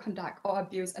hateful conduct or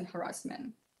abuse and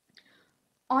harassment.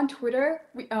 On Twitter,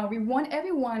 we want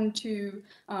everyone to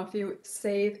feel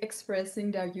safe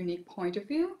expressing their unique point of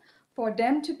view, for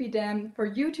them to be them, for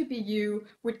you to be you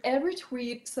with every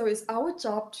tweet. So it's our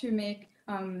job to make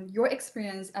your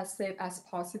experience as safe as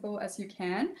possible as we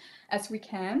can.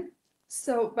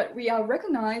 So, but we are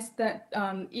recognized that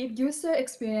if user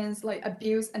experience like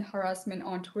abuse and harassment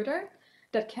on Twitter,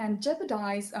 that can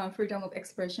jeopardize freedom of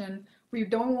expression. We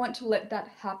don't want to let that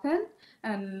happen,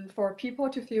 and for people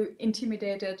to feel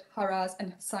intimidated, harassed,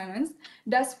 and silenced.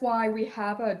 That's why we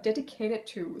have a dedicated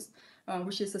tools,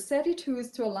 which is a safety tools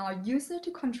to allow users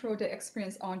to control their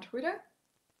experience on Twitter.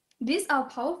 These are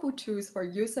powerful tools for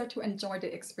users to enjoy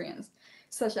the experience,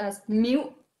 such as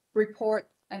mute, report,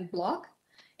 and block.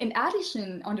 In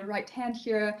addition, on the right hand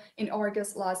here, in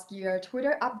August last year,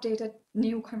 Twitter updated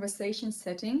new conversation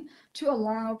setting to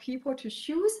allow people to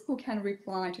choose who can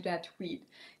reply to that tweet.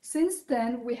 Since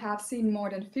then, we have seen more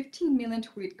than 15 million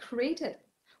tweets created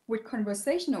with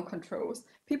conversational controls,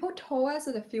 people told us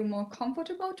that they feel more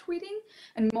comfortable tweeting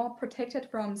and more protected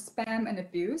from spam and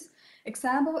abuse.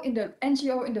 Example, in the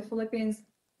NGO in the Philippines,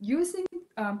 using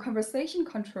conversation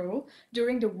control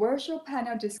during the virtual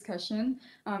panel discussion,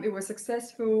 it was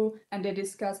successful, and they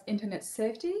discussed internet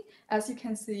safety. As you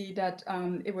can see that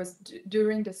it was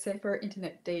during the Safer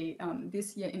Internet Day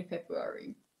this year in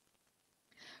February.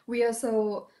 We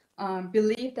also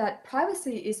believe that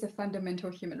privacy is a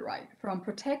fundamental human right, from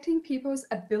protecting people's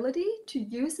ability to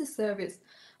use the service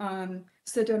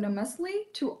pseudonymously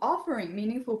to offering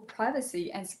meaningful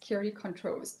privacy and security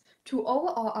controls to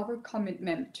overall our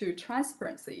commitment to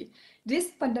transparency.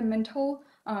 These fundamental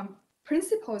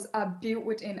principles are built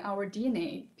within our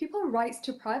DNA. People's rights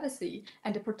to privacy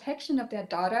and the protection of their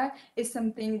data is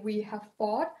something we have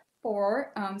fought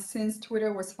for since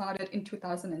Twitter was founded in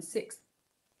 2006.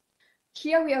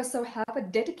 Here we also have a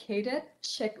dedicated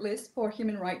checklist for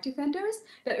human rights defenders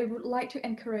that we would like to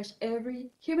encourage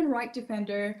every human rights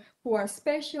defender who are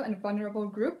special and vulnerable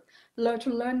group to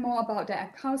learn more about their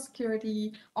account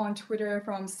security on Twitter,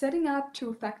 from setting up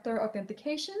two-factor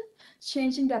authentication,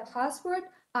 changing their password,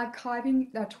 archiving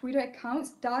their Twitter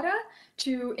accounts data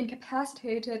to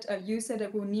incapacitated a user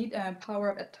that will need a power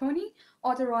of attorney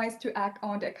authorized to act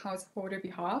on the account's holder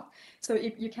behalf. So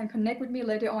if you can connect with me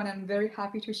later on, I'm very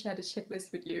happy to share the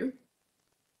checklist with you.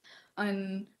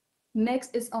 And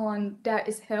next is on there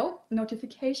is help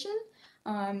notification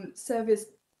service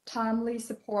timely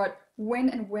support when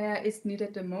and where it's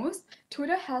needed the most.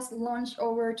 Twitter has launched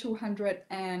over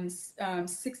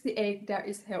 268 there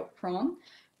is help from,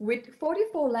 with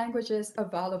 44 languages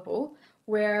available,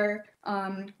 where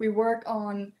we work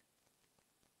on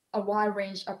a wide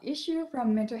range of issues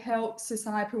from mental health,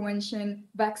 suicide prevention,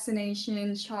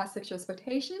 vaccination, child sexual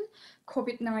exploitation,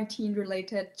 COVID-19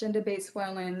 related gender-based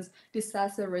violence,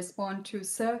 disaster response, to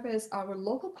surface our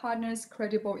local partners'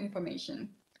 credible information.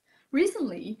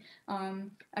 Recently,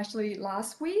 actually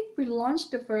last week, we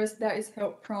launched the first There is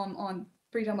Help from on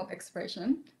freedom of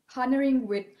expression, partnering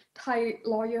with Thai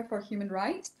Lawyer for Human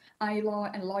Rights,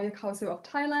 ILAW, and Lawyer Council of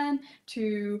Thailand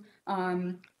to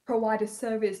provide a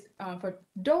service for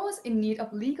those in need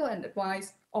of legal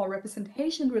advice or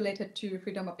representation related to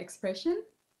freedom of expression.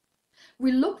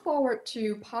 We look forward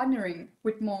to partnering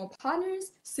with more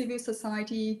partners, civil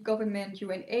society, government,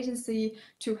 UN agency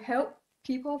to help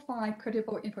people find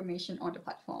credible information on the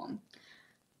platform.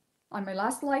 On my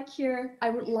last slide here,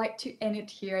 I would like to end it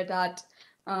here that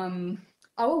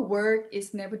our work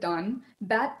is never done.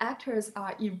 Bad actors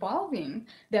are evolving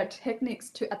their techniques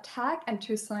to attack and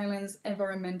to silence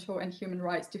environmental and human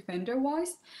rights defender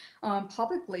voice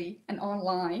publicly and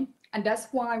online. And that's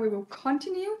why we will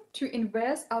continue to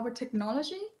invest our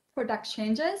technology, product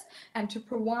changes, and to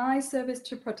provide service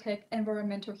to protect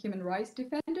environmental human rights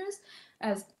defenders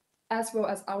as well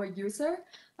as our user.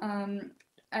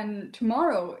 And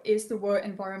tomorrow is the World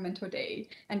Environmental Day,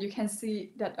 and you can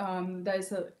see that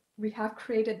we have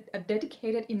created a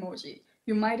dedicated emoji.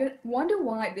 You might wonder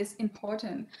why this is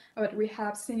important, but we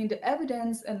have seen the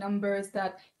evidence and numbers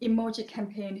that emoji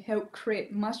campaign help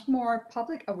create much more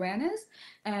public awareness.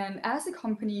 And as a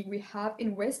company, we have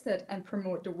invested and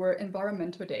promote the World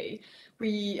Environmental Day.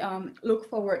 We look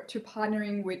forward to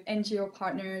partnering with NGO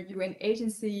partner, UN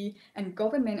agency, and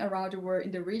government around the world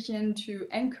in the region to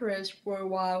encourage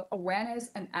worldwide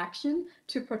awareness and action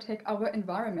to protect our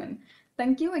environment.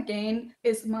 Thank you again.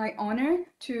 It's my honor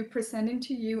to presenting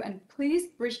to you, and please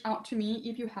reach out to me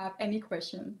if you have any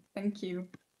question. Thank you.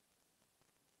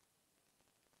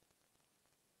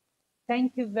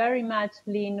 Thank you very much,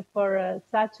 Lynn, for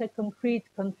such a concrete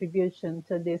contribution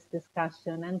to this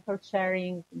discussion and for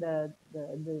sharing the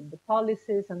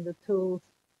policies and the tools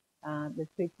that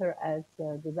Twitter has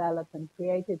developed and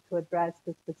created to address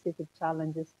the specific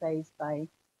challenges faced by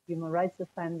human rights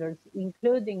defenders,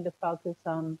 including the focus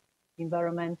on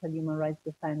environmental human rights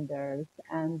defenders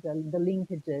and the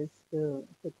linkages to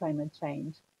climate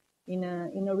change. In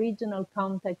a regional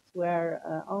context where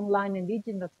online and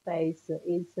digital space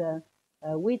is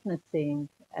witnessing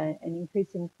an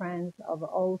increasing trend of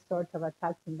all sorts of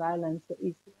attacks and violence,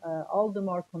 is all the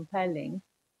more compelling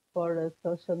for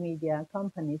social media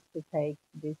companies to take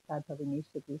this type of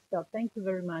initiatives. So thank you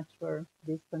very much for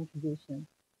this contribution.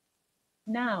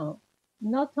 Now,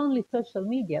 not only social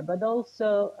media, but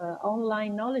also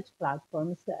online knowledge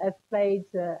platforms have played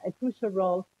a crucial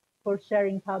role for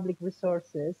sharing public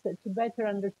resources to better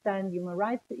understand human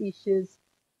rights issues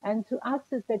and to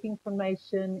access that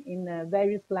information in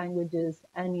various languages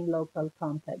and in local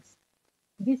contexts.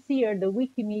 This year, the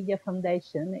Wikimedia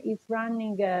Foundation is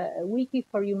running a Wiki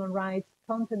for Human Rights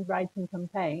content writing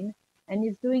campaign, and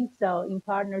is doing so in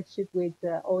partnership with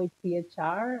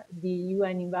OHCHR, the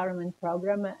UN Environment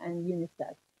Programme, and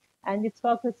UNICEF. And it's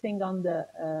focusing on the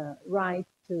right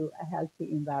to a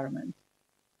healthy environment.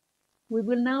 We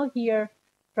will now hear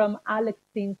from Alex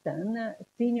Stinson,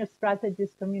 Senior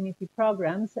Strategist Community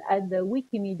Programs at the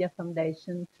Wikimedia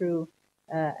Foundation through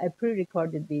a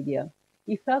pre-recorded video.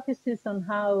 He focuses on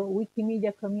how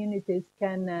Wikimedia communities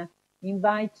can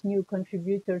invite new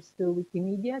contributors to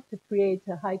Wikimedia to create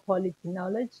a high-quality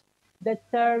knowledge that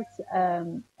serves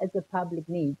as a public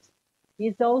need. He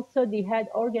is also the head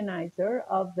organizer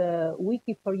of the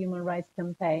Wiki for Human Rights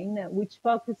campaign, which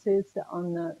focuses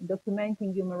on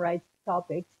documenting human rights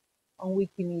topics on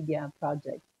Wikimedia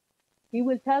projects. He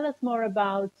will tell us more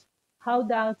about how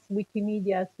does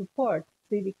Wikimedia support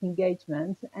civic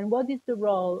engagement and what is the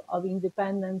role of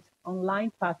independent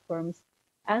online platforms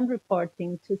and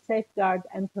reporting to safeguard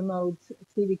and promote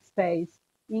civic space,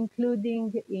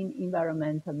 including in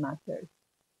environmental matters.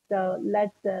 So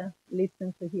let's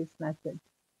listen to his message.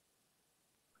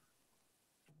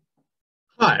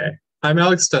 Hi, I'm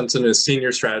Alex Stinson, a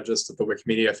senior strategist at the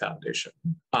Wikimedia Foundation.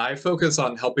 I focus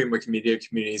on helping Wikimedia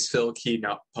communities fill key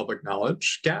public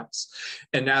knowledge gaps.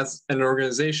 And as an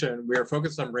organization, we are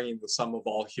focused on bringing the sum of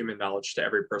all human knowledge to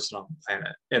every person on the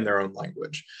planet in their own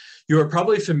language. You are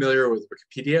probably familiar with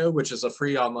Wikipedia, which is a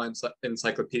free online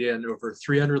encyclopedia in over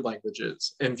 300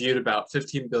 languages and viewed about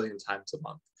 15 billion times a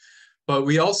month. But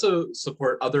we also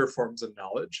support other forms of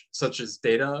knowledge, such as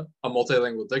data, a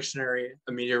multilingual dictionary,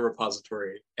 a media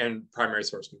repository, and primary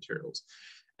source materials.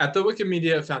 At the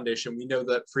Wikimedia Foundation, we know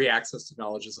that free access to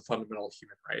knowledge is a fundamental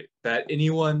human right, that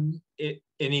anyone,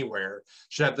 anywhere,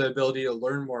 should have the ability to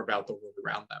learn more about the world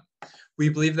around them. We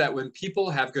believe that when people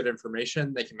have good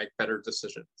information, they can make better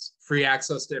decisions. Free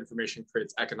access to information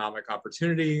creates economic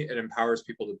opportunity and empowers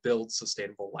people to build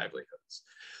sustainable livelihoods.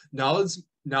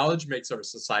 Knowledge makes our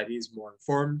societies more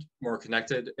informed, more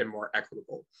connected, and more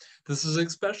equitable. This is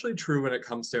especially true when it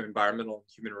comes to environmental and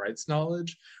human rights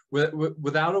knowledge.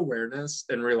 Without awareness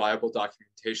and reliable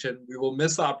documentation, we will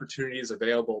miss the opportunities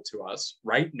available to us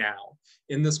right now,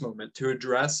 in this moment, to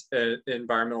address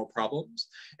environmental problems.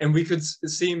 And we could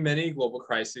see many global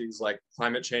crises like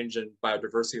climate change and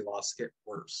biodiversity loss get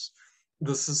worse.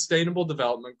 The Sustainable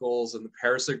Development Goals and the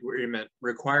Paris Agreement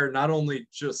require not only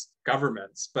just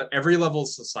governments, but every level of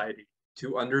society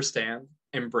to understand,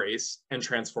 embrace, and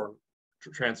transform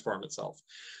itself.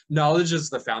 Knowledge is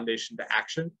the foundation to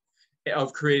action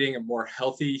of creating a more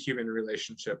healthy human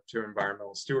relationship to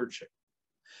environmental stewardship.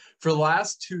 For the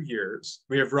last 2 years,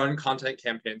 we have run content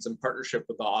campaigns in partnership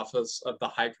with the Office of the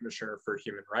High Commissioner for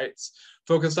Human Rights,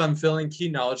 focused on filling key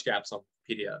knowledge gaps on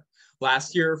Wikipedia.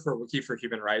 Last year, for Wiki for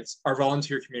Human Rights, our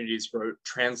volunteer communities wrote,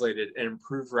 translated, and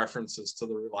improved references to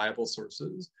the reliable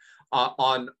sources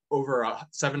on over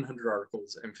 700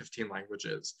 articles in 15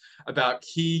 languages about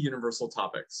key universal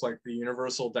topics like the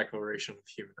Universal Declaration of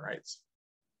Human Rights.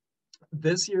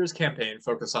 This year's campaign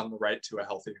focused on the right to a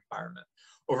healthy environment.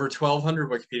 Over 1,200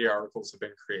 Wikipedia articles have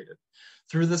been created.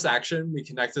 Through this action, we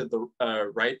connected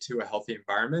the right to a healthy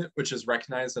environment, which is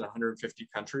recognized in 150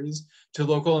 countries, to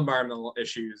local environmental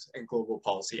issues and global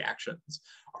policy actions.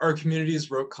 Our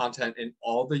communities wrote content in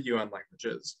all the UN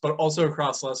languages, but also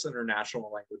across less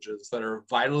international languages that are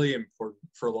vitally important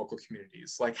for local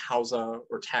communities, like Hausa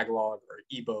or Tagalog or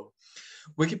Igbo.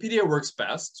 Wikipedia works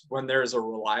best when there is a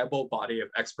reliable body of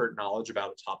expert knowledge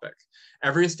about a topic.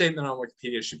 Every statement on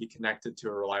Wikipedia should be connected to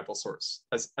a reliable source,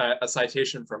 a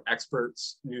citation from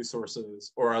experts, news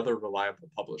sources, or other reliable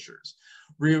publishers.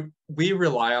 We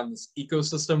rely on this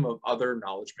ecosystem of other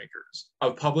knowledge makers,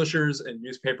 of publishers and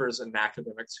newspapers and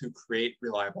academics who create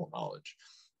reliable knowledge.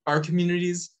 Our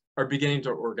communities are beginning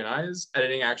to organize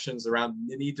editing actions around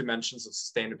many dimensions of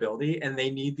sustainability, and they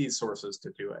need these sources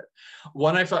to do it.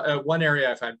 One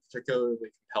area I find particularly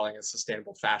compelling is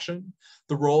sustainable fashion.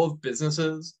 The role of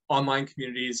businesses, online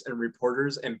communities, and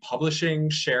reporters in publishing,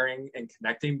 sharing, and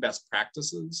connecting best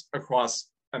practices across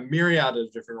a myriad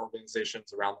of different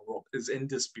organizations around the world is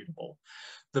indisputable.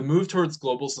 The move towards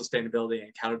global sustainability and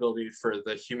accountability for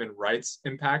the human rights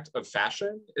impact of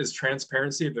fashion is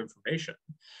transparency of information.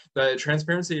 The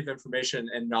transparency of information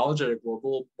and knowledge at a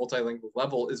global multilingual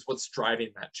level is what's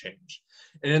driving that change.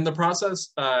 And in the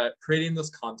process, creating this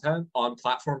content on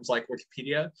platforms like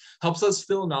Wikipedia helps us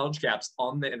fill knowledge gaps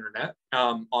on the internet,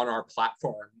 on our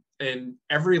platform, in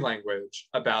every language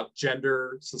about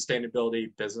gender,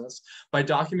 sustainability, business. By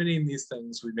documenting these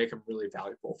things, we make them really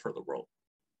valuable for the world.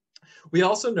 We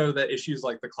also know that issues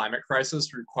like the climate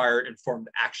crisis require informed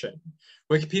action.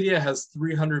 Wikipedia has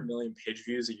 300 million page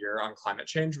views a year on climate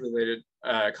change related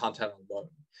content alone.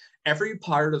 Every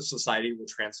part of society will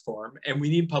transform, and we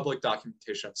need public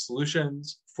documentation of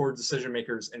solutions for decision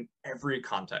makers in every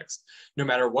context, no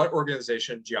matter what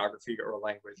organization, geography, or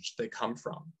language they come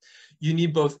from. You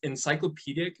need both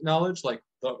encyclopedic knowledge, like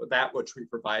that which we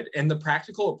provide, and the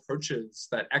practical approaches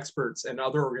that experts and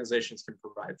other organizations can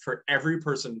provide for every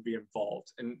person to be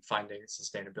involved in finding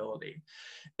sustainability.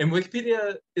 And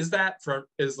Wikipedia is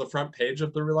the front page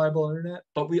of the reliable internet,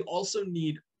 but we also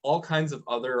need all kinds of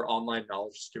other online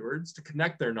knowledge stewards to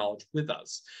connect their knowledge with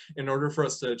us in order for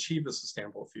us to achieve a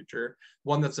sustainable future,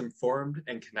 one that's informed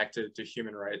and connected to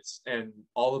human rights and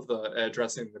all of the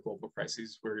addressing the global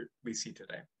crises we see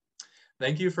today.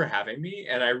 Thank you for having me,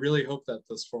 and I really hope that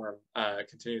this forum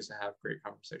continues to have great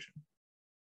conversation.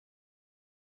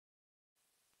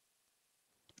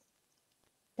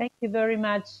 Thank you very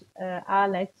much,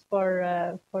 Alex,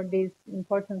 for this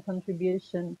important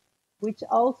contribution, which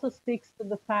also speaks to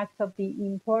the fact of the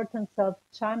importance of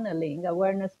channeling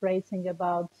awareness raising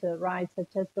about rights,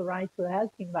 such as the right to a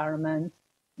healthy environment,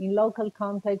 in local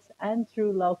contexts and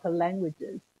through local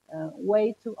languages.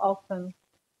 Way too often,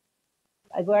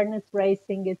 awareness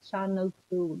raising is channeled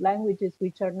through languages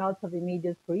which are not of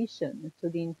immediate fruition to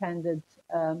the intended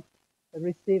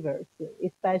receivers,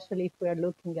 especially if we are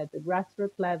looking at the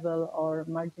grassroots level or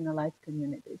marginalized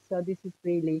communities. So this is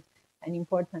really an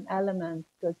important element,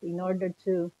 because in order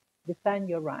to defend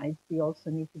your rights, you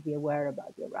also need to be aware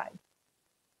about your rights.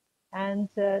 And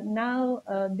now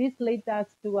this leads us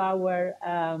to our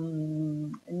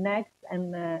next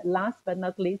and last but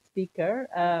not least speaker,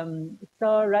 So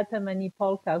Ratamani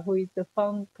Polka, who is the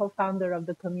co-founder of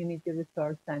the Community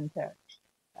Resource Center.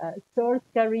 Sour's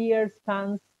career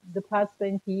spans the past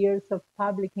 20 years of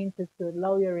public interest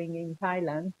lawyering in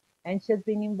Thailand, and she has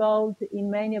been involved in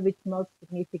many of its most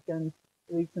significant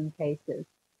recent cases.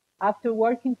 After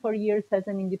working for years as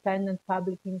an independent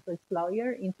public interest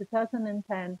lawyer, in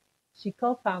 2010, she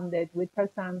co-founded with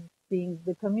Prasanth Singh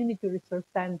the Community Resource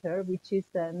Center, which is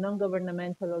a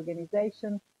non-governmental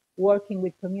organization working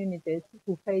with communities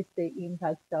who face the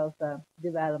impact of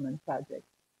development projects.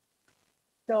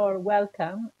 So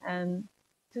welcome. And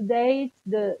to date,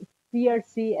 the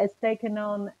CRC has taken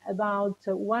on about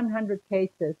 100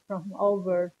 cases from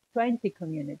over 20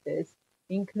 communities,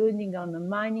 including on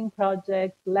mining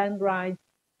projects, land rights,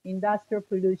 industrial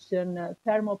pollution,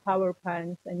 thermal power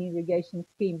plants, and irrigation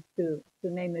schemes, to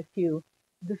name a few,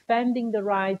 defending the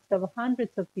rights of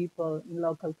hundreds of people in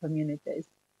local communities.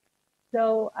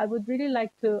 So I would really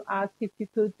like to ask if you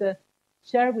could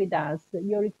share with us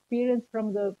your experience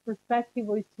from the perspective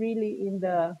who is really in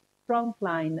the front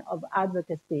line of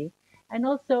advocacy, and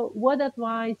also what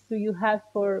advice do you have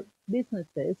for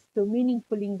businesses to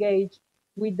meaningfully engage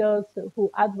with those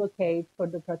who advocate for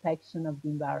the protection of the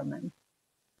environment.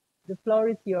 The floor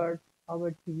is yours.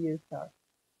 Over to you, sir.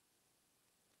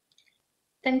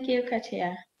 Thank you,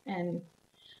 Katia, and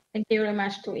thank you very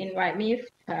much to invite me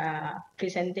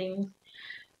presenting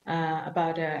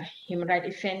about a human rights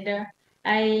defender.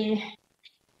 I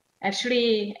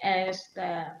actually, as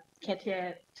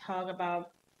Katia talked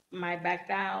about my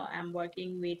background, I'm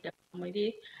working with the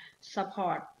community,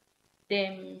 support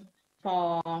them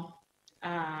for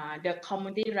the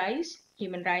community rights,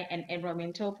 human rights, and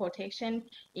environmental protection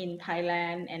in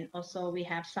Thailand. And also we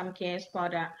have some case for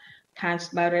the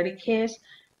transboundary case.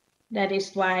 That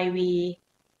is why we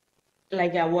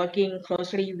are working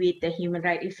closely with the human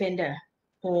rights defender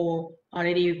who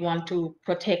already want to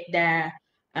protect their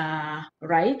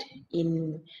right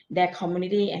in their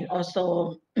community, and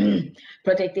also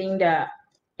protecting the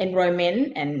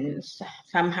environment and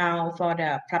somehow for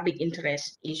the public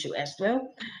interest issue as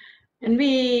well. And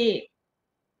we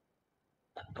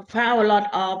found a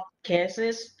lot of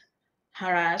cases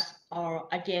harassed or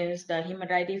against the human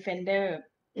rights defender.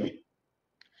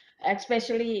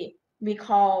 Especially we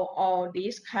call all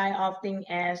these kind of things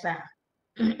as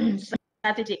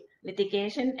strategic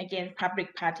litigation against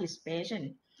public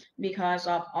participation, because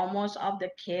of almost of the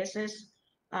cases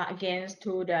against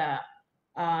to the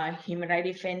human rights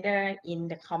defender in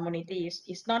the communities.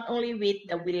 It's not only with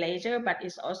the villager, but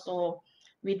it's also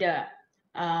with the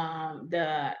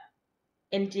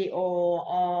NGO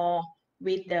or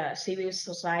with the civil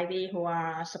society who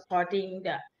are supporting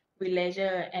the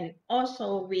villager, and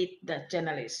also with the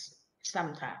journalists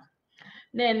sometimes.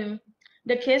 Then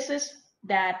the cases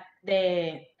that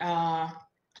they are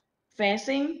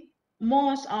facing,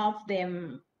 most of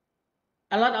them,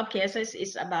 a lot of cases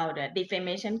is about a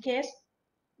defamation case.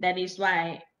 That is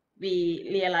why we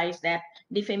realize that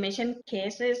defamation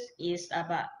cases is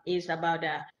about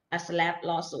a SLAPP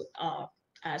lawsuit or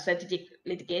strategic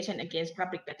litigation against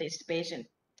public participation.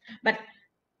 But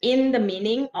in the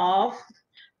meaning of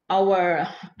our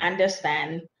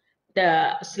understand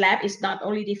the SLAPP is not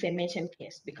only defamation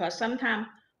case, because sometimes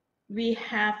we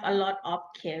have a lot of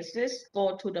cases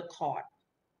go to the court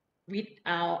with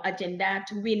our agenda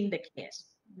to win the case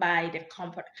by the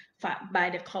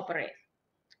corporate,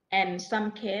 and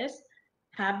some cases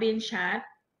have been charged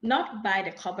not by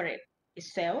the corporate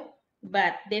itself,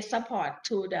 but they support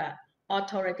to the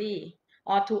authority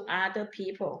or to other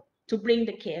people to bring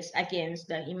the case against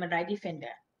the human rights defender.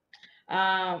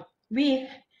 We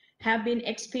have been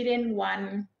experiencing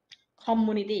one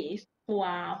community who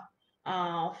are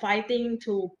fighting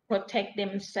to protect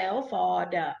themselves for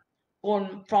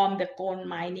from the gold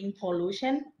mining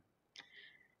pollution,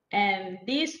 and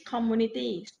these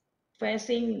communities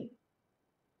facing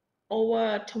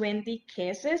over 20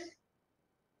 cases,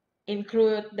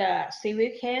 include the civil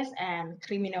case and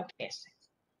criminal cases,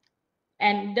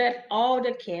 and that all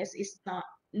the case is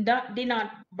did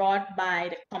not brought by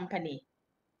the company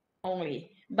only,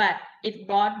 but it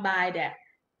brought by the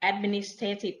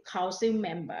administrative council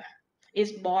member.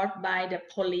 It's brought by the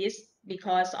police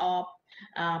because of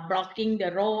blocking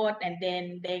the road, and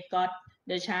then they got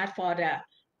the charge for the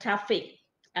traffic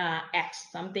acts,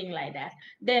 something like that.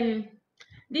 Then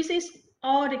this is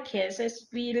all the cases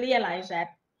we realize that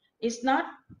it's not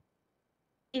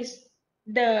is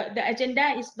the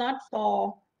agenda is not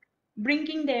for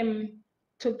bringing them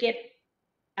to get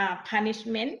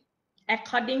punishment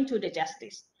according to the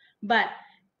justice, but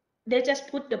they just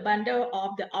put the bundle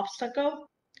of the obstacle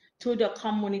to the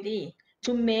community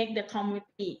to make the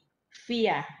community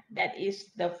fear. That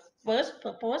is the first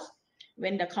purpose.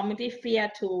 When the community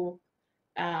fear to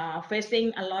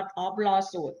facing a lot of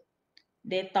lawsuit,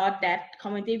 they thought that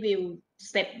community will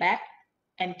step back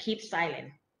and keep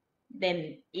silent.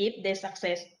 Then if they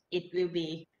success, it will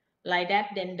be like that.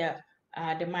 Then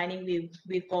the mining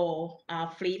will go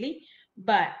freely.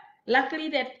 But luckily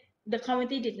that the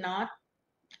community did not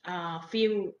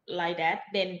feel like that.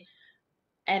 Then,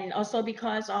 and also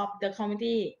because of the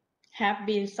community have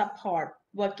been support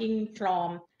working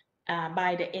from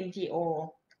by the NGO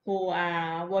who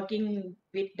are working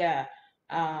with the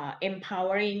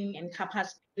empowering and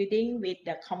capacity building with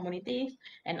the communities,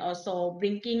 and also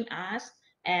bringing us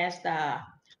as the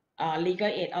legal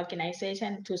aid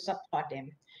organization to support them.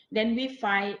 Then we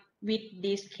fight with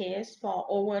this case for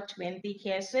over 20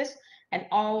 cases, and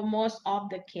almost all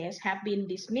the case have been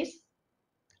dismissed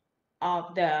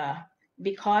of the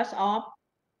because of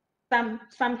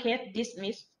some case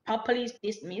dismissed, properly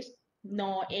dismissed,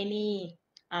 no any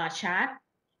charge,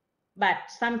 but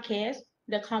some case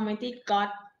the community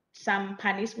got some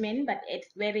punishment, but it's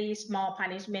very small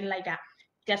punishment, like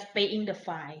just paying the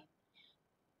fine.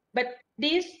 But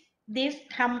this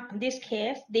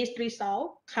case, this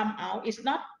result come out is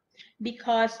not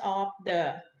because of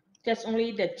the just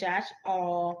only the judge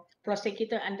or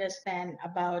prosecutor understand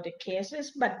about the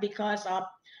cases, but because of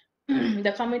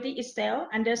the community itself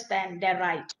understand their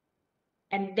right,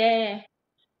 and they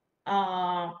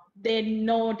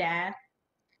know that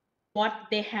what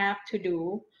they have to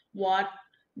do, what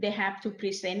they have to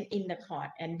present in the court,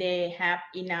 and they have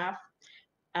enough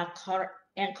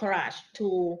courage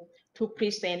to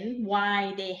present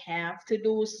why they have to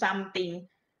do something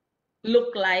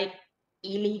look like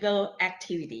illegal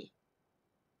activity.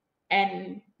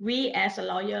 And we as a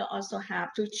lawyer also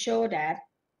have to show that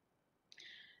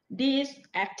this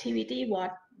activity,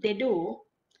 what they do,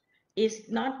 is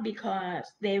not because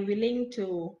they're willing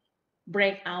to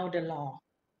break out the law.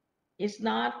 It's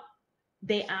not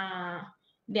they are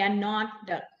not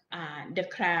the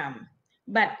crime,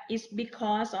 but it's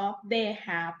because of they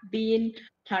have been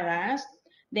harassed,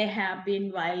 they have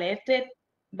been violated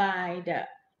by the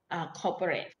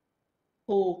corporate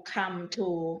who come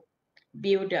to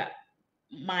build a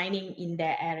mining in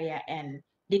their area and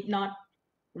did not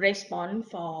respond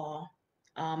for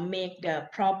make the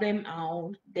problem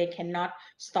out. They cannot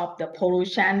stop the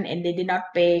pollution, and they did not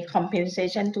pay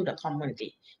compensation to the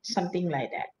community, something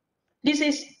like that. This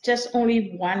is just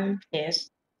only one case.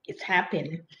 It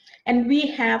happened, and we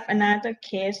have another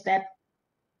case that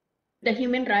the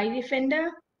human rights defender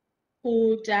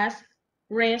who just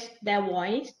raised their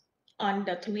voice on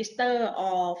the Twitter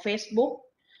or Facebook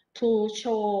to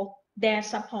show their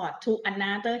support to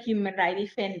another human rights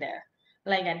defender.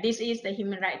 Like this is the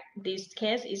human right. This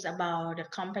case is about the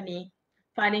company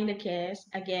fighting the case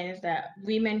against the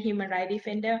women human rights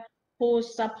defender who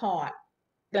support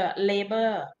the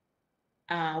labor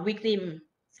victim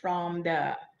from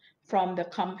the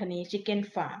company chicken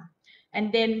farm.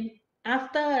 And then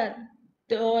after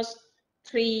those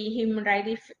three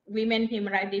women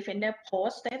human rights defender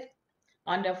posted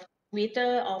on the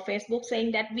Twitter or Facebook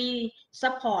saying that we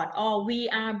support or we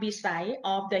are beside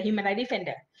of the human rights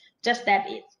defender. Just that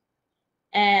it.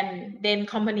 And then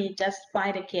company just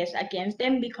file the case against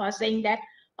them because saying that,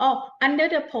 oh, under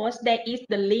the post there is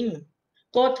the link.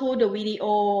 Go to the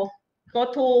video,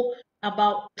 go to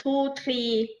about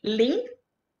 2-3 link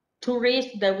to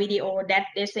reach the video that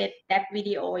they said that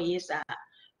video is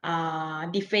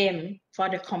defame for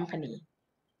the company.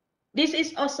 This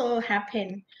is also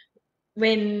happen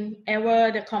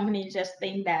whenever the company just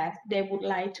think that they would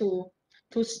like to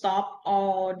stop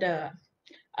all the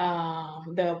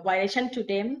violation to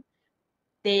them.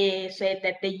 They said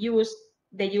that they use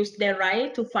their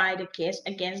right to file the case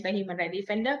against the human rights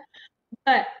defender.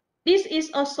 But this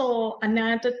is also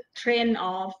another trend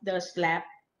of the SLAPP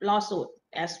lawsuit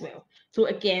as well, to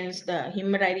against the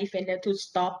human rights defender to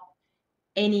stop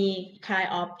any kind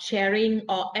of sharing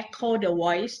or echo the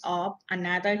voice of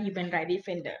another human rights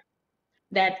defender.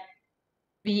 That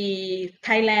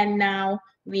Thailand now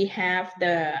we have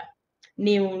the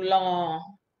new law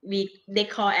they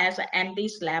call as an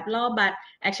anti-SLAPP law, but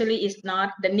actually it's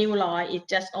not the new law. It's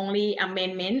just only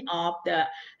amendment of the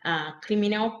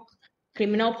criminal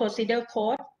procedure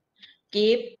code,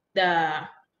 give the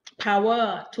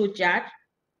power to judge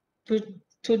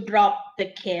to drop the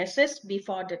cases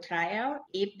before the trial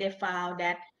if they found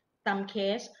that some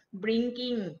case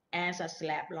bringing as a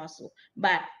SLAPP lawsuit.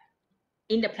 But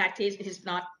in the practice, it's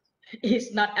not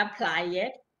applied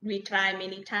yet. We try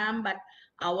many times, but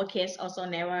our case also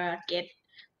never get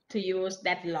to use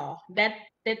that law. That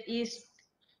is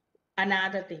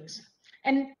another things.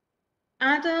 And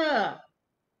other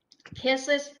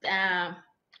cases,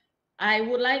 I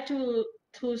would like to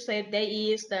say there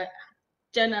is the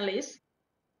journalist.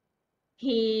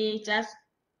 He just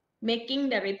making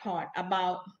the report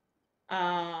about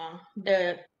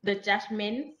the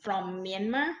judgment from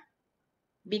Myanmar,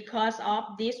 because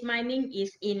of this mining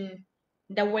is in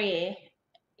the way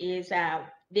is the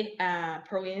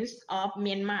province of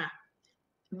Myanmar,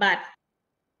 but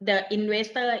the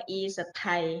investor is a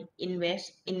Thai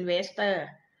investor,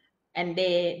 and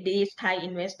this Thai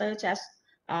investor just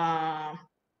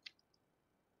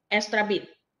establish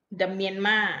the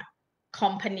Myanmar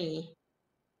company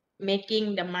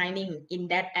making the mining in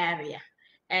that area.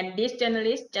 And this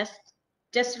journalist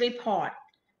just report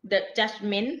the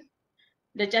judgment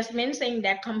saying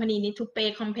that company need to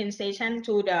pay compensation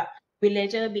to the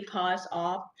villager because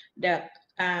of the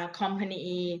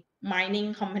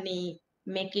mining company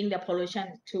making the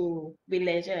pollution to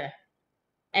villager.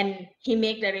 And he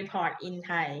make the report in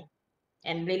Thai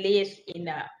and release in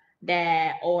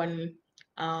their own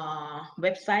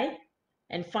website.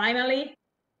 And finally,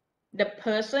 the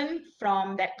person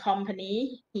from that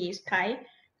company, he is Thai,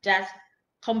 just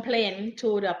complained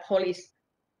to the police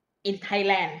in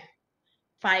Thailand,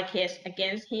 file case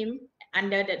against him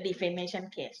under the defamation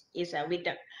case, is with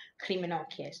the criminal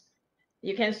case.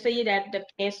 You can see that the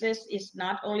cases is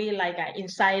not only like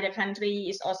inside the country,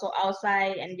 it's also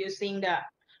outside, and using the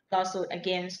lawsuit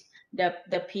against the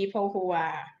people who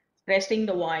are raising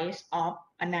the voice of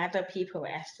another people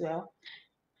as well.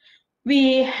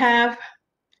 We have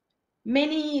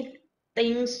many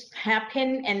things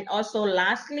happen, and also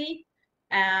lastly,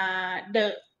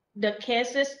 the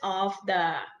cases of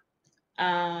the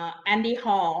Andy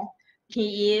Hall.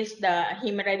 He is the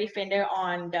human rights defender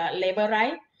on the labor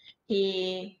right.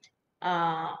 He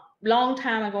long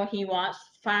time ago he was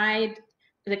filed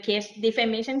the case,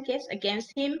 defamation case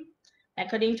against him,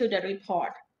 according to the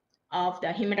report of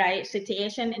the human rights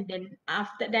situation. And then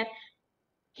after that,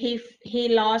 he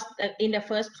lost in the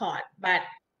first court, but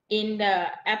in the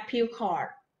appeal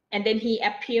court, and then he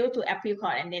appealed to appeal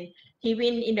court, and then he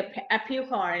win in the appeal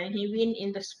court, and he win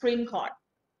in the Supreme Court.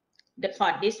 The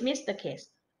court dismissed the case,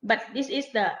 but this is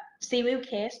the civil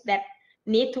case that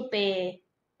need to pay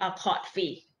a court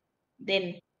fee.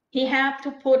 Then he have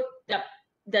to put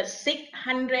the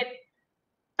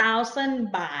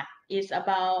 600,000 baht, is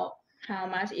about how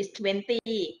much is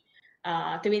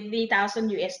 20,000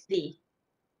 USD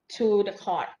to the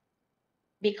court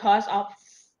because of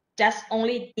just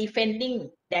only defending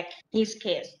his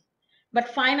case. But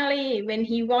finally, when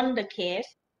he won the case,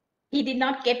 he did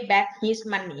not get back his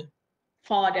money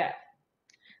for the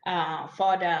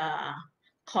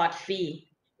court fee,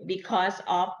 because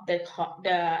of the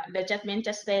judgment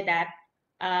just say that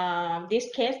this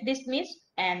case dismissed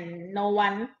and no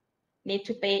one need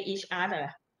to pay each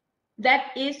other.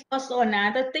 That is also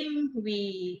another thing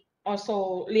we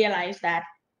also realize, that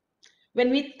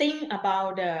when we think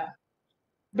about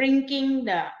bringing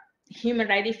the human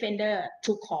rights defender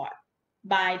to court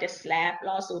by the SLAPP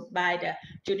lawsuit, by the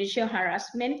judicial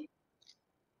harassment,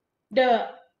 the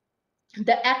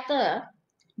the actor,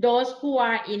 those who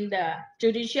are in the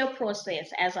judicial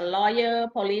process as a lawyer,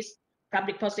 police,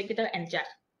 public prosecutor, and judge,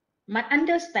 must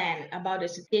understand about the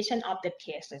situation of the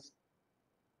cases.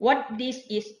 What is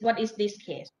this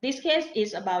case? This case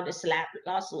is about the slap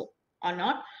lawsuit or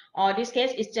not, or this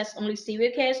case is just only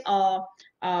civil case or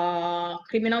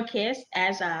criminal case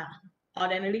as a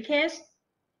ordinary case.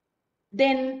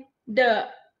 Then the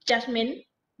judgment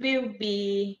will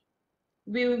be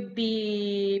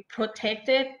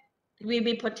protected, will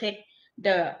be protect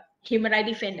the human rights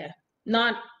defender,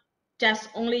 not just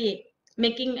only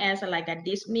making as like a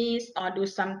dismiss or do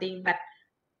something, but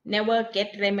never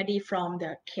get remedy from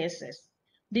the cases.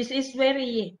 This is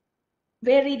very,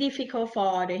 very difficult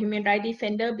for the human rights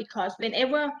defender, because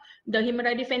whenever the human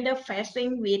rights defender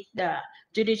facing with the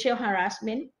judicial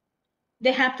harassment,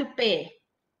 they have to pay.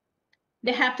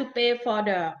 They have to pay for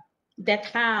their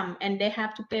time, and they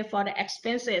have to pay for the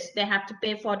expenses. They have to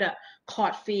pay for the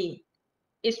court fee.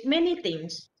 It's many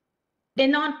things. They're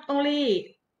not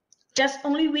only just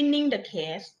only winning the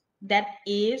case that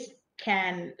is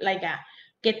can like a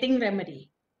getting remedy,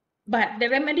 but the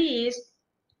remedy is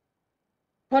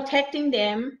protecting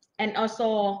them and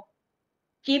also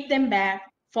keep them back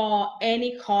for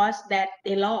any cost that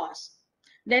they lost.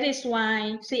 That is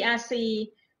why CRC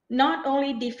not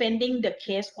only defending the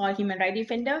case for human rights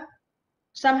defender,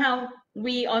 somehow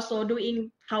we also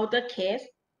doing counter case.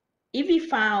 If we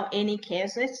found any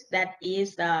cases that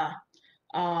is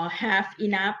have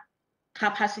enough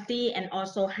capacity and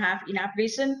also have enough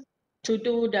reason to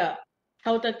do the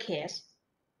counter case,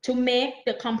 to make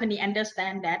the company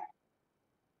understand that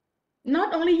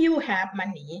not only you have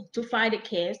money to fight a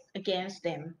case against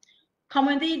them,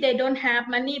 community they don't have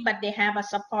money but they have a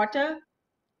supporter,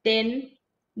 then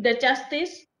the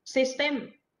justice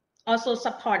system also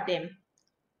support them.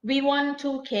 We want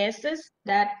two cases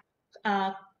that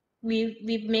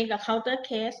we make a counter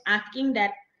case asking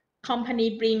that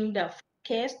company bring the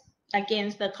case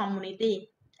against the community,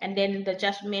 and then the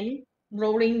judgment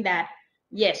ruling that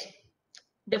yes,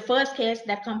 the first case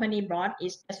that company brought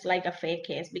is just like a fake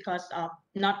case because of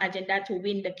not agenda to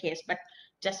win the case, but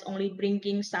just only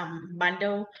bringing some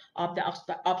bundle of the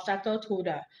obstacle to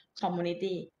the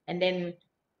community, and then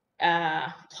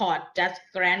court just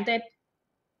granted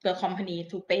the company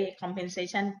to pay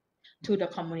compensation to the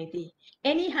community.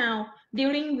 Anyhow,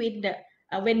 dealing with the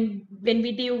when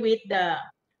we deal with the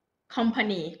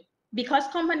company, because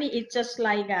company is just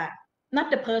like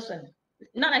not the person,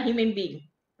 not a human being,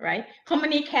 right?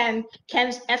 Company can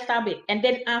establish, and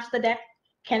then after that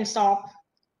can solve,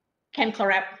 can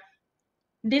corrupt.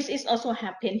 This is also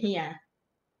happen here.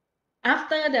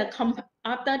 After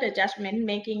the judgment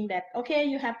making that okay,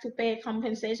 you have to pay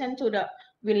compensation to the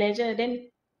villager, then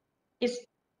it's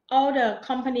all the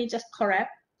company just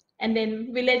corrupt, and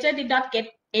then villager did not get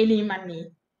any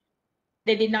money.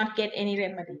 They did not get any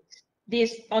remedies.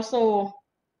 This also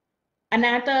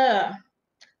another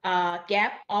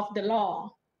gap of the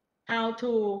law, how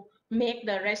to make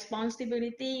the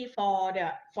responsibility for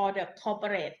the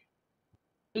corporate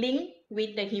link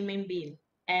with the human being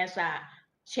as a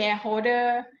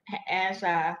shareholder, as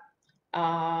a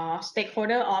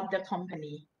stakeholder of the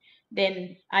company.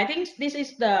 Then I think this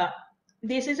is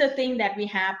a thing that we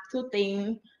have to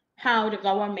think, how the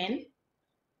government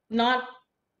not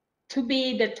to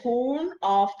be the tool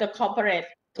of the corporate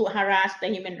to harass the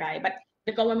human right, but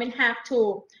the government have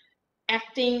to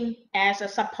acting as a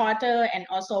supporter and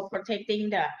also protecting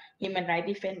the human right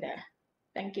defender.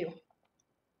 Thank you.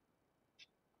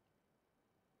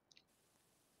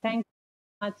 Thank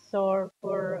you much, Sor,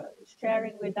 for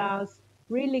sharing with us,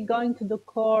 really going to the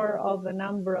core of a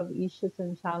number of issues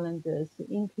and challenges,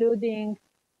 including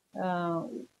uh,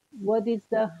 what is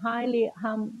the highly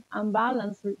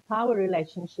unbalanced power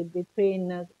relationship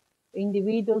between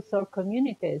individuals or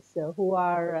communities who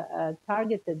are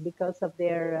targeted because of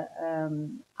their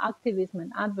activism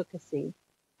and advocacy,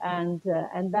 and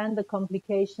then the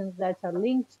complications that are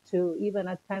linked to even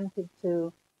attempted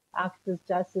to access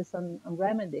justice and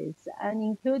remedies, and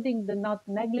including the not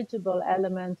negligible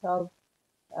element of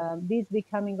this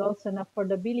becoming also an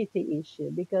affordability issue,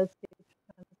 because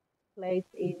translate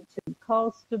into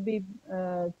costs to be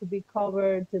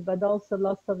covered, but also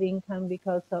loss of income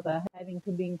because of having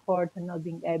to be in court and not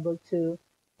being able to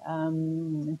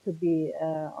be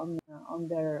on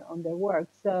their work.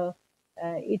 So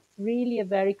it's really a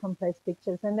very complex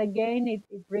picture. And again,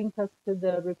 it brings us to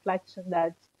the reflection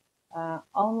that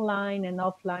online and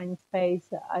offline space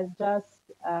are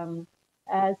just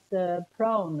as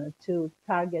prone to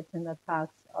targets and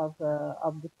attacks of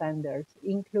defenders,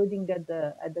 including at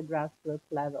the grassroots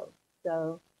level.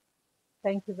 So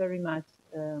thank you very much.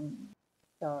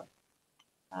 start.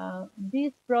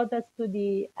 This brought us to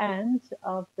the end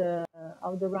of the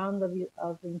round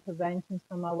of interventions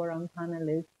from our own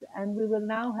panelists, and we will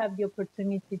now have the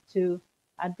opportunity to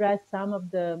address some of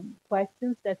the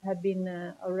questions that have been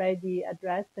already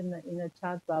addressed in the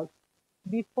chat box.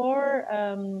 Before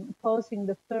posing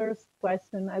the first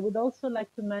question, I would also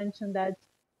like to mention that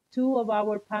two of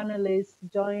our panelists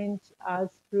joined us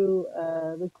through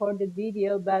recorded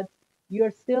video, but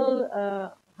you're still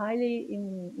highly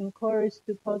encouraged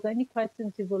to pose any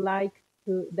questions you would like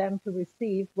them to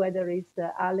receive, whether it's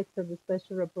Alex or the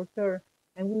special rapporteur,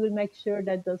 and we will make sure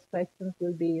that those questions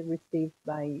will be received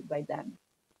by them.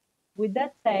 With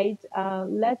that said,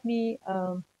 let me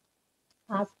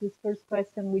ask this first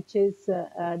question, which is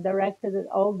directed at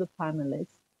all the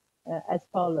panelists as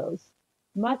follows.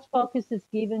 Much focus is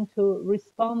given to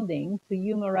responding to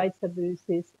human rights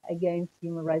abuses against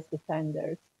human rights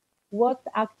defenders. What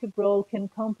active role can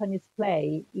companies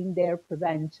play in their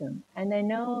prevention? And I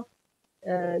know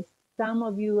some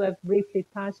of you have briefly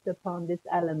touched upon this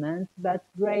element, but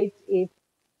great if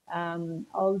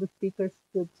all the speakers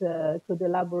could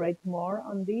elaborate more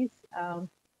on this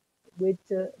with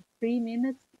 3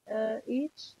 minutes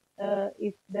each,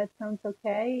 if that sounds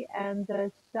okay. And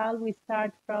shall we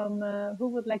start from, who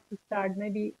would like to start?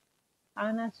 Maybe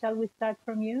Anna, shall we start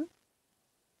from you?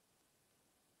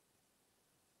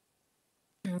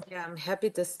 Yeah, I'm happy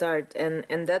to start. And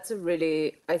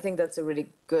I think that's a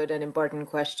really good and important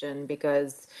question,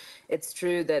 because it's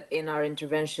true that in our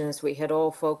interventions, we had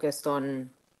all focused on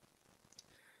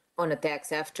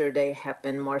attacks after they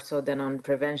happen more so than on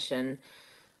prevention.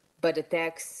 But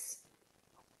attacks,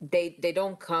 they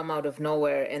don't come out of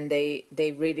nowhere, and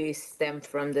they really stem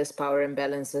from this power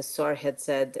imbalance, as Sor had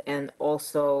said, and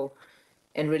also,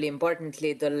 and really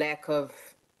importantly, the lack of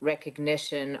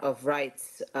recognition of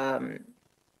rights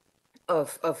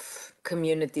of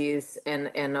communities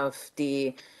and of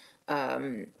the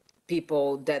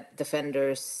people that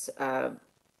defenders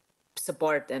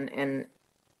support and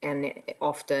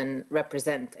often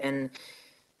represent. And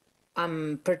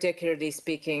I'm particularly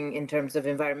speaking in terms of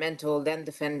environmental land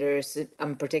defenders.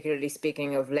 I'm particularly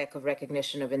speaking of lack of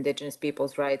recognition of indigenous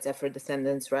peoples' rights,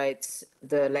 Afro-descendants' rights,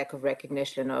 the lack of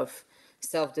recognition of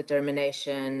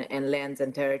self-determination and lands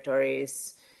and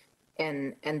territories,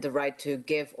 and the right to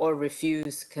give or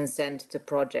refuse consent to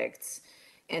projects.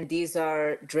 And these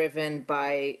are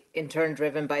in turn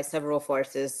driven by several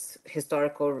forces: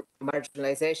 historical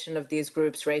marginalization of these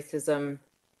groups, racism,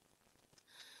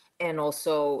 and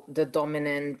also the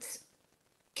dominant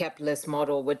capitalist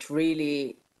model, which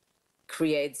really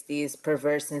creates these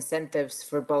perverse incentives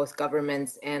for both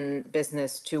governments and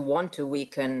business to want to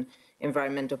weaken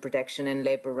environmental protection and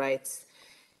labor rights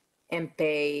and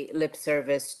pay lip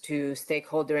service to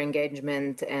stakeholder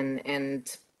engagement.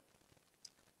 And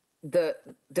the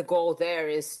goal there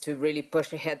is to really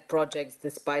push ahead projects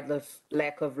despite the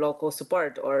lack of local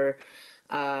support, or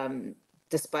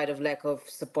despite of lack of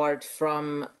support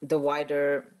from the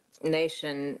wider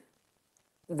nation,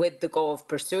 with the goal of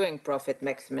pursuing profit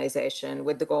maximization,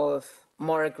 with the goal of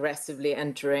more aggressively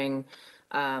entering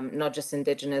not just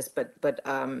indigenous but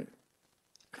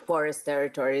forest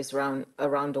territories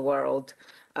around the world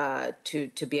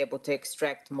to be able to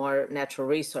extract more natural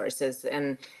resources.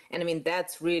 And I mean,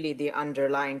 that's really the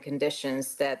underlying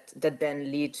conditions that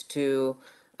then lead to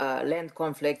land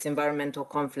conflicts, environmental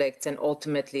conflicts, and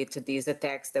ultimately to these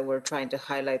attacks that we're trying to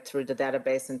highlight through the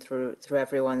database and through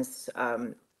everyone's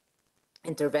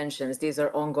interventions. These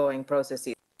are ongoing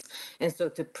processes. And so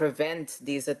to prevent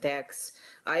these attacks,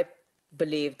 I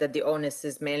believe that the onus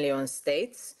is mainly on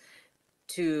states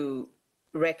to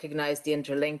recognize the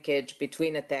interlinkage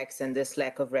between attacks and this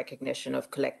lack of recognition of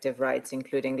collective rights,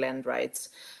 including land rights,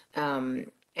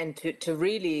 and to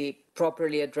really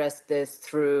properly address this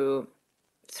through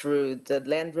the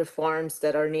land reforms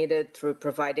that are needed, through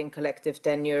providing collective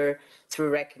tenure, through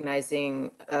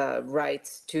recognizing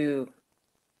rights to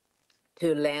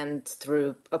land,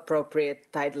 through appropriate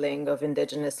titling of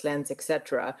indigenous lands,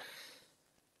 etc.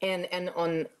 And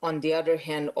on the other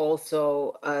hand,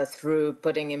 also through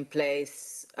putting in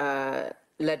place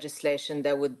legislation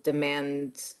that would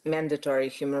demand mandatory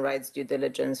human rights due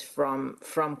diligence from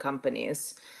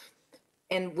companies.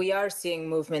 And we are seeing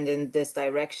movement in this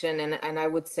direction. And I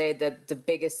would say that the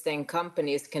biggest thing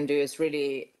companies can do is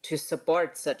really to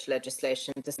support such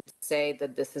legislation, to say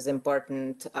that this is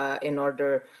important in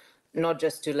order not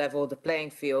just to level the playing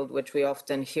field, which we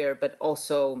often hear, but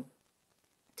also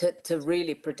to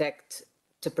really protect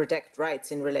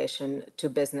rights in relation to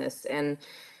business. And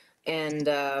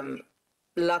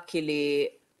luckily,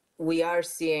 we are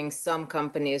seeing some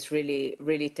companies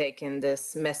really taking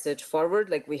this message forward.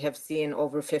 Like we have seen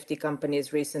over 50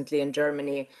 companies recently in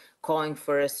Germany calling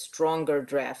for a stronger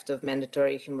draft of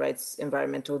mandatory human rights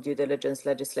environmental due diligence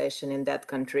legislation in that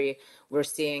country. We're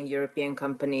seeing European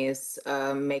companies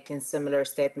making similar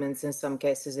statements in some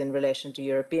cases in relation to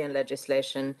European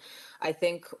legislation. I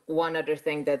think one other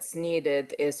thing that's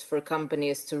needed is for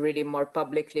companies to really more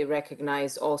publicly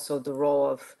recognize also the role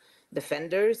of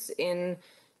defenders in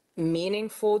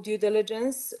meaningful due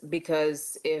diligence,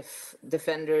 because if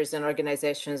defenders and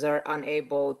organizations are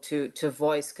unable to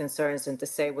voice concerns and to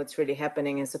say what's really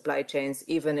happening in supply chains,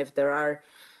 even if there are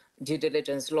due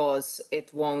diligence laws, it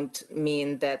won't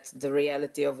mean that the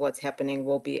reality of what's happening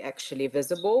will be actually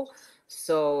visible.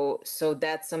 So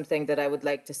that's something that I would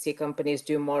like to see companies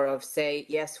do more of. Say,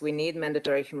 yes, we need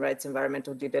mandatory human rights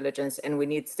environmental due diligence, and we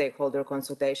need stakeholder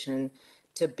consultation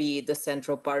to be the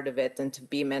central part of it, and to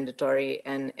be mandatory,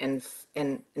 and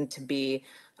to be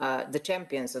the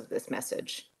champions of this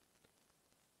message.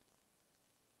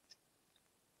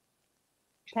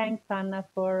 Thanks, Anna,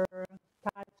 for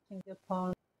touching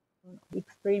upon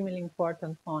extremely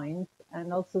important points,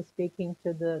 and also speaking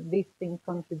to the distinct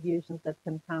contributions that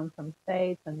can come from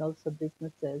states and also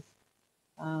businesses.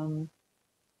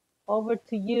 Over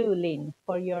to you, Lynn,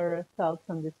 for your thoughts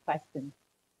on this question.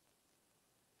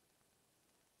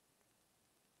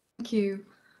 Thank you.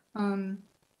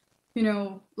 You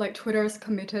know, like Twitter is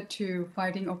committed to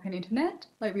fighting open internet.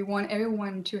 Like we want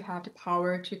everyone to have the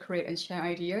power to create and share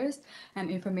ideas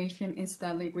and information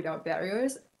instantly without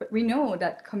barriers. But we know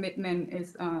that commitment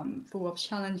is full of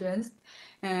challenges.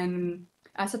 And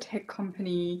as a tech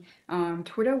company,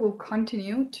 Twitter will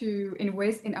continue to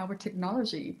invest in our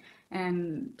technology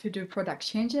and to do product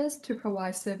changes to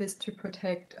provide service to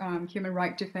protect human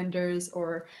rights defenders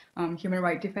or human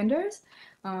rights defenders.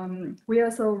 We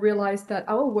also realize that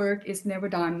our work is never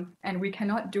done and we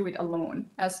cannot do it alone.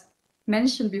 As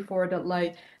mentioned before, that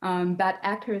like bad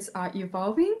actors are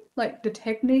evolving, like the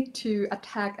technique to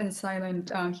attack and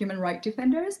silence human rights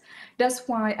defenders. That's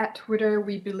why at Twitter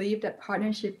we believe that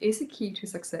partnership is a key to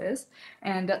success,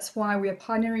 and that's why we are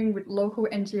partnering with local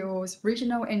NGOs,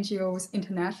 regional NGOs,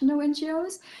 international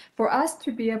NGOs, for us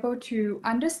to be able to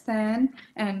understand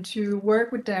and to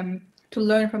work with them, to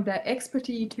learn from their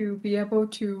expertise, to be able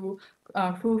to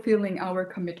fulfilling our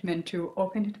commitment to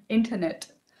open internet,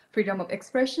 freedom of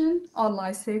expression,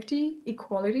 online safety,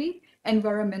 equality,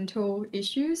 environmental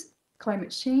issues,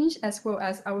 climate change, as well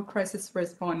as our crisis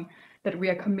response that we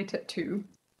are committed to.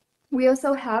 We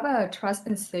also have a Trust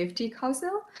and Safety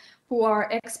Council who are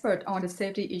expert on the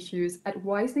safety issues,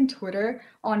 advising Twitter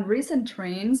on recent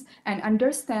trends and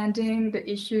understanding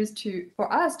the issues for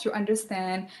us to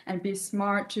understand and be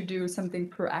smart to do something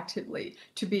proactively,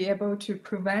 to be able to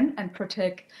prevent and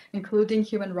protect, including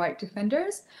human rights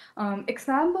defenders.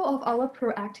 Example of our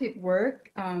proactive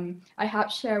work, I have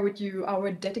shared with you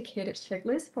our dedicated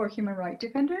checklist for human rights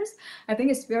defenders. I think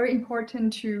it's very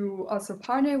important to also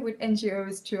partner with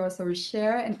NGOs to also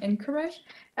share and encourage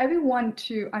everyone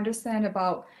to understand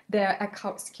about their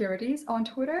account securities on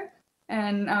Twitter.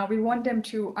 And we want them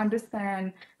to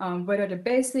understand whether the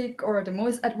basic or the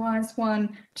most advanced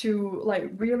one, to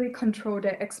like really control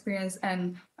their experience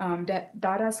and that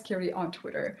data security on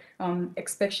Twitter,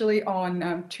 especially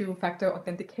on two-factor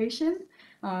authentication.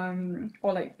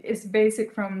 Or like it's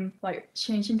basic from like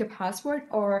changing the password,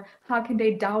 or how can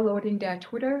they downloading their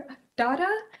Twitter data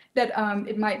that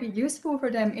it might be useful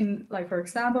for them in, like, for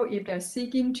example, if they're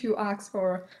seeking to ask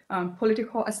for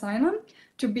political asylum,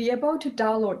 to be able to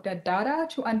download that data,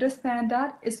 to understand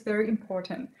that is very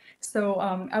important. So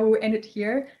I will end it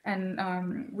here,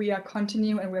 and we are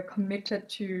continue and we're committed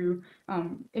to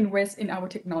invest in our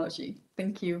technology.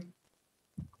 Thank you.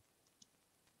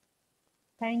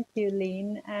 Thank you,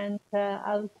 Lynn. And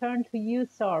I'll turn to you,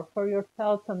 Sor, for your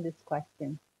thoughts on this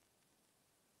question.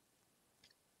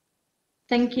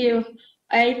 Thank you.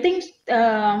 I think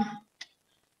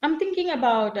I'm thinking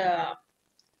about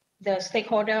the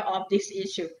stakeholder of this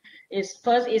issue.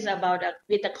 First is about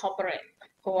with the corporate,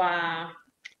 who are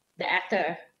the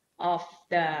actor of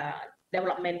the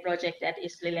development project that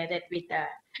is related with the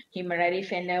human rights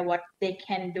defender, what they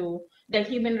can do. The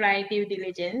human rights due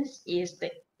diligence is the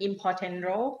important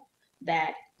role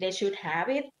that they should have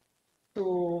it,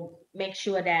 to make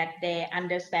sure that they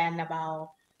understand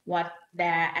about what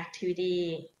their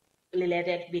activity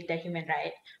related with the human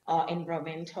rights or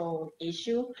environmental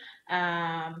issue.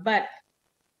 But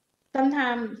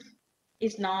sometimes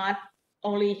it's not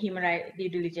only human rights due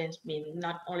diligence, mean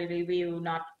not only review,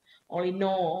 not only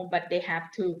know, but they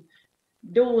have to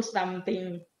do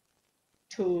something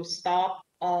to stop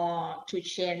or to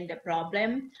change the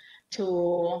problem,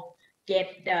 to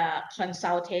get the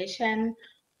consultation,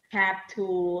 they have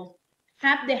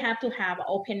to have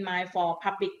open mind for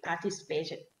public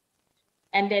participation.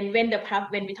 And then when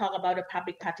we talk about the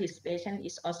public participation,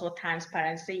 it's also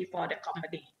transparency for the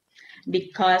company,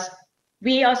 because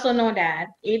we also know that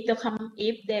if the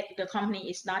company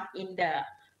is not in the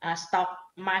stock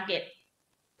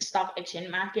exchange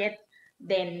market,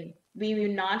 then we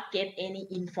will not get any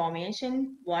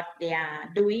information what they are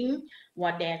doing,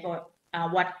 what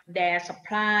their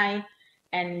supply,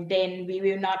 and then we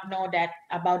will not know that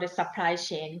about the supply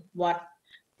chain, what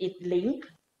it link.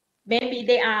 Maybe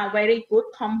they are very good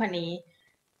company,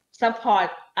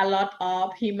 support a lot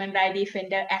of human rights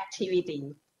defender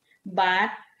activity,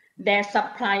 but their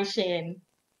supply chain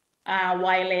are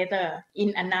violated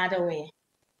in another way.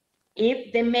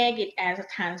 If they make it as a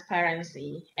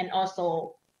transparency and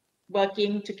also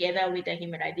working together with the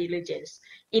human rights diligence,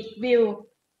 it will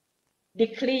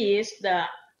decrease the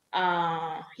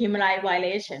human rights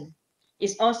violation.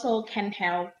 It also can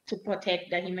help to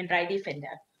protect the human rights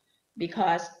defender,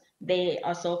 because they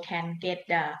also can get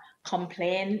the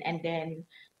complaint and then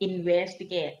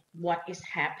investigate what is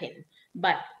happening.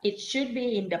 But it should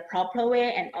be in the proper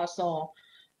way, and also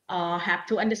have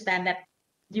to understand that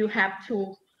you have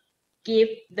to give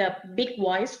the big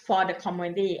voice for the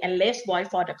community and less voice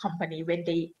for the company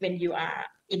when you are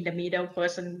in the middle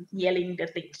person yelling the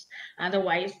things.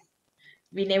 Otherwise,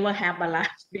 we never have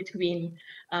balance between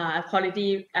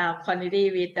quality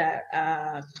with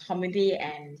the community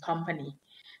and company.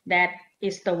 That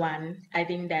is the one I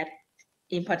think that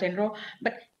important role.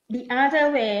 But the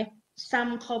other way,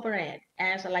 some corporate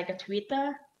as like a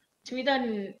Twitter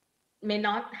may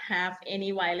not have any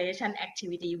violation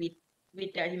activity with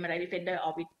the human rights defender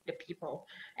or with the people,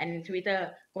 and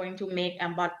Twitter going to make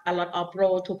a lot of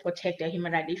role to protect the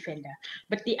human rights defender.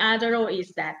 But the other role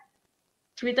is that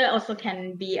Twitter also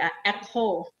can be an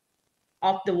echo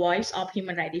of the voice of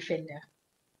human rights defender.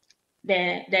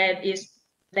 That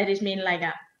is mean like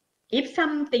if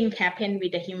something happened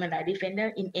with the human rights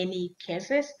defender in any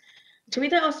cases,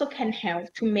 Twitter also can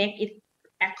help to make it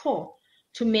echo,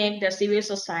 to make the civil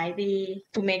society,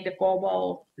 to make the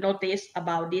global notice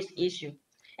about this issue.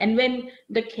 And when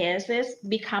the cases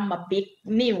become a big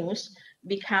news,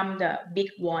 become the big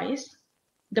voice,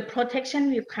 the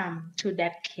protection will come to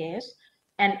that case.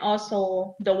 And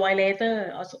also the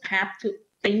violator also have to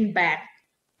think back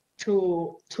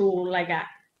to like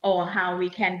or how we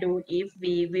can do if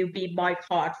we will be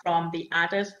boycott from the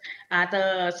other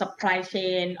supply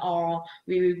chain, or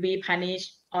we will be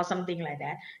punished or something like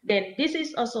that. Then this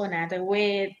is also another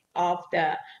way of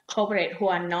the corporate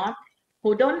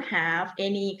who don't have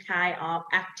any kind of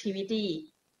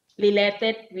activity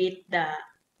related with the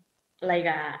like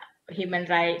a human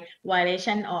right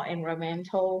violation or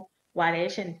environmental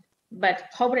violation, but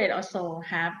corporate also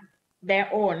have their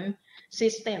own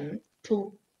system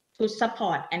to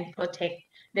support and protect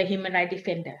the human right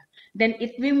defender. Then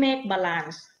it will make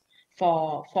balance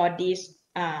for this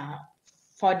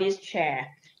share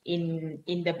in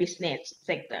the business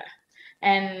sector.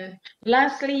 And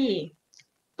lastly,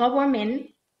 government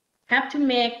have to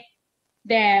make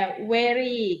their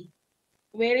very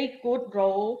good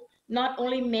role, not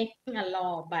only making a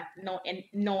law, but no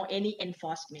any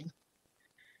enforcement.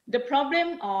 The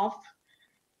problem of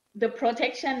the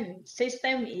protection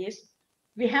system is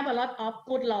we have a lot of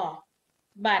good law,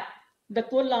 but the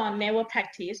good law never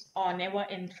practiced or never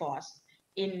enforced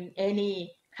in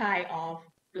any kind of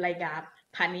like a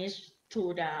punish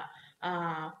to the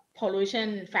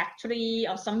pollution factory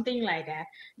or something like that.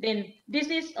 Then this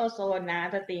is also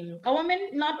another thing.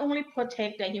 Government not only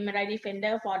protect the human rights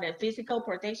defender for the physical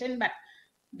protection, but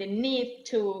they need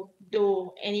to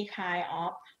do any kind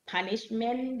of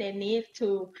punishment. They need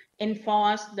to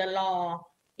enforce the law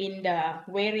in the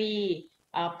very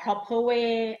proper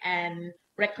way and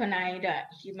recognize the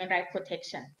human rights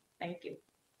protection. Thank you.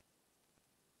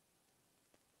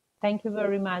 Thank you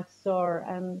very much, Sor,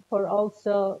 and for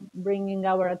also bringing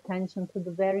our attention to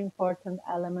the very important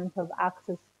element of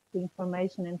access to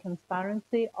information and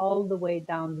transparency all the way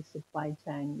down the supply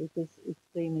chain, which is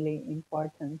extremely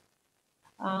important.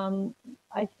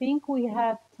 I think we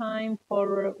have time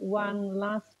for one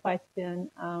last question,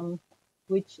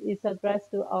 which is addressed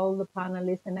to all the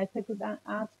panelists. And if I could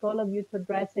ask all of you to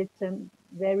address it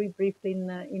very briefly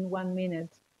in 1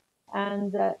 minute.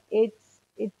 And it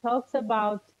talks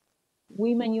about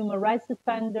women human rights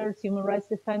defenders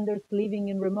living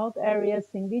in remote areas,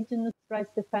 indigenous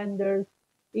rights defenders,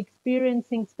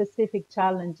 experiencing specific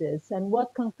challenges, and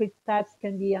what concrete steps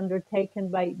can be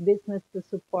undertaken by business to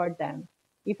support them.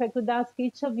 If I could ask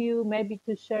each of you maybe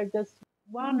to share just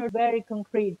one or very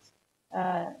concrete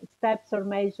steps or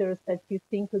measures that you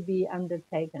think could be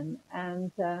undertaken.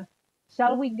 And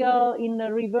shall we go in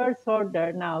a reverse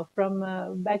order now, from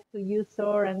back to you,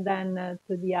 Sor, and then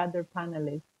to the other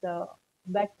panelists? So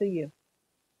back to you.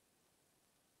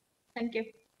 Thank you.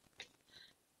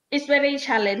 It's very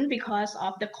challenging because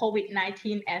of the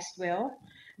COVID-19 as well.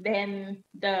 Then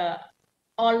the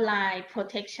online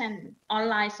protection,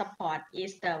 online support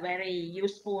is the very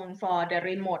useful for the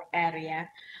remote area,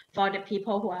 for the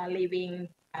people who are living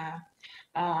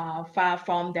far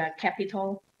from the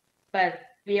capital. But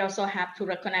we also have to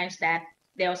recognize that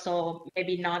they also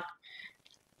maybe not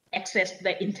access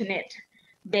the internet.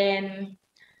 Then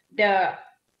the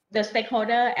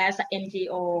stakeholder as an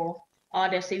NGO or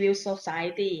the civil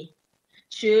society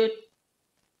should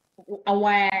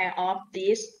aware of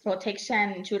this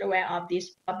protection, should aware of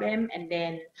this problem, and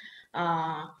then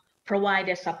provide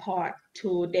the support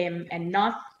to them, and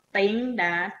not think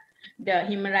that the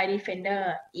human rights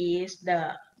defender is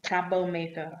the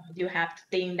troublemaker. You have to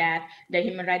think that the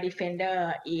human rights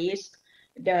defender is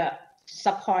the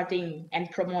supporting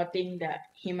and promoting the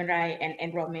human rights and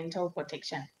environmental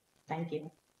protection. Thank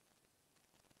you.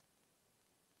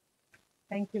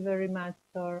 Thank you very much,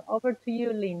 Sor. Over to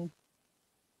you, Lynn.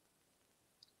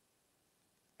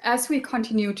 As we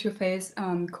continue to face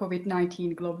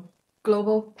COVID-19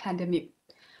 global pandemic,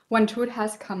 one truth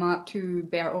has come up to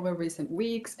bear over recent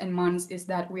weeks and months is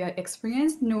that we are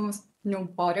experiencing no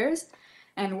borders.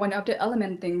 And one of the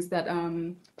element things that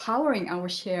powering our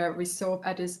shared resolve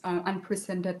at this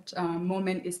unprecedented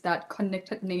moment is that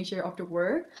connected nature of the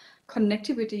world,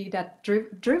 connectivity that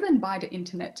driven by the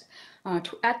internet.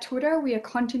 At Twitter, we are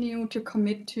continuing to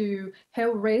commit to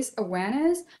help raise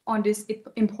awareness on this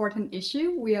important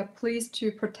issue. We are pleased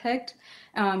to protect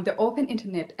the open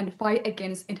internet and fight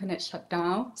against internet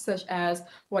shutdown, such as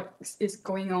what is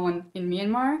going on in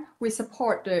Myanmar. We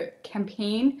support the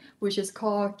campaign, which is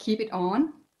called Keep It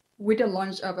On, with the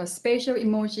launch of a special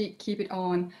emoji, Keep It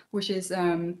On, which is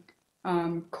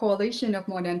coalition of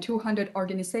more than 200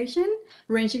 organizations,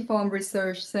 ranging from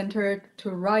research center to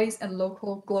rights and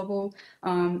local global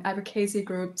advocacy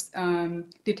groups,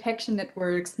 detection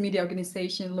networks, media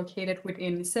organizations located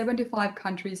within 75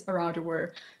 countries around the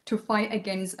world to fight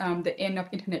against the end of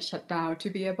internet shutdown, to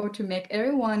be able to make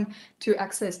everyone to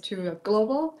access to a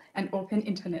global and open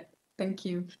internet. Thank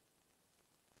you.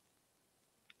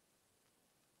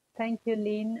 Thank you,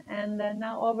 Lynn. And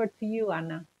now over to you,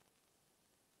 Anna.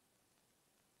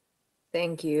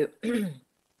 Thank you.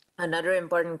 Another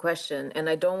important question, and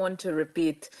I don't want to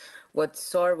repeat what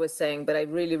Sor was saying, but I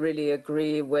really, really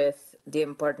agree with the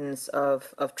importance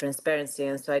of transparency,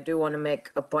 and so I do want to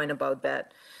make a point about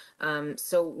that.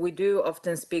 So we do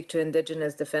often speak to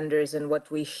Indigenous defenders, and what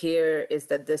we hear is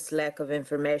that this lack of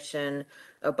information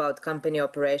about company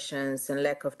operations and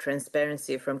lack of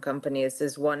transparency from companies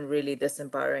is one really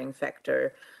disempowering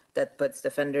factor that puts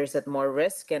defenders at more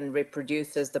risk and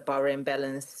reproduces the power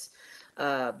imbalance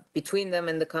between them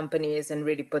and the companies, and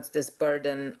really puts this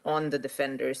burden on the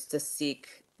defenders to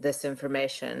seek this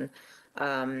information.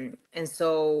 And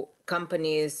so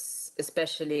companies,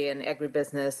 especially in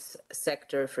agribusiness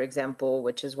sector, for example,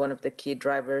 which is one of the key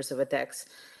drivers of attacks,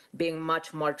 being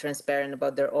much more transparent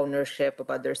about their ownership,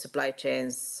 about their supply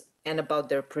chains, and about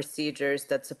their procedures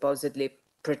that supposedly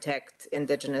protect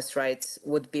Indigenous rights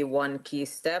would be one key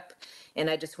step. And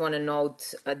I just want to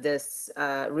note this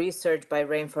research by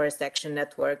Rainforest Action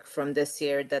Network from this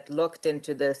year that looked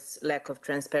into this lack of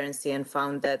transparency and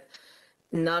found that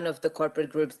none of the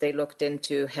corporate groups they looked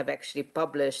into have actually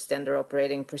published standard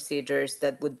operating procedures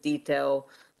that would detail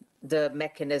the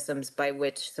mechanisms by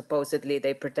which supposedly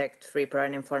they protect free, prior,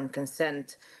 and informed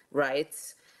consent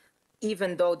rights,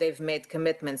 even though they've made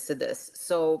commitments to this.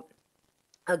 So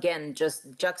again,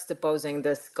 just juxtaposing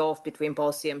this gulf between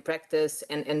policy and practice,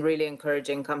 and really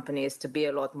encouraging companies to be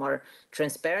a lot more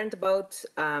transparent about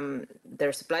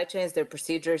their supply chains, their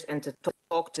procedures, and to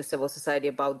talk to civil society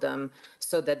about them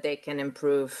so that they can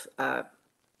improve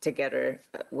together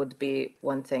would be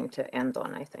one thing to end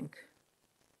on, I think.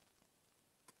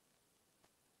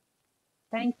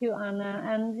 Thank you, Anna.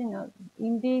 And,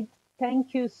 indeed,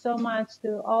 thank you so much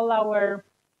to all our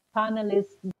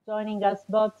panelists joining us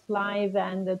both live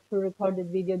and through recorded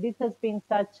video. This has been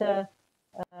such a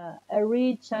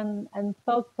rich and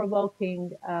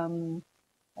thought-provoking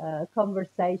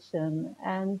conversation,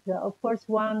 and of course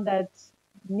one that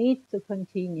needs to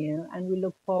continue, and we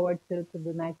look forward to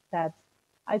the next steps.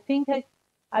 I think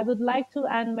I would like to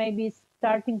end maybe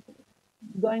starting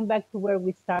going back to where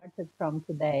we started from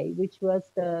today, which was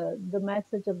the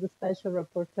message of the special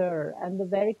rapporteur and the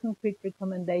very concrete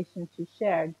recommendations she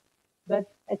shared. But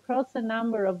across a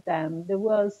number of them, there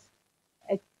was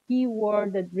a key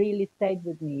word that really stayed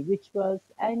with me, which was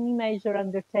any measure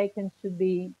undertaken should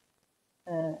be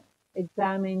uh,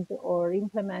 examined or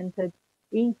implemented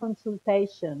in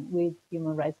consultation with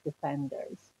human rights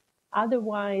defenders.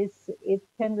 Otherwise, it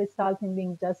can result in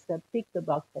being just a tick the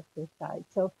box exercise.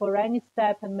 So for any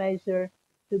step and measure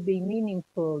to be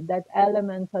meaningful, that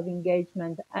element of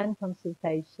engagement and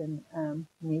consultation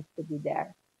needs to be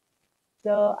there.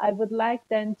 So I would like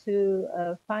then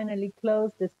to finally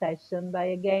close the session by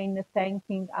again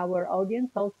thanking our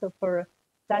audience also for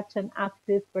such an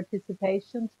active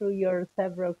participation through your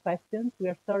several questions. We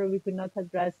are sorry we could not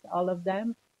address all of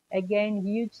them. Again,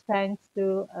 huge thanks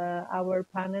to our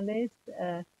panelists,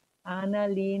 Anna,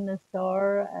 Lynn,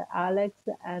 Sor, Alex,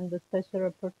 and the Special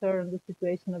Rapporteur on the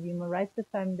situation of human rights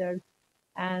defenders,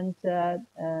 and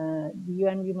the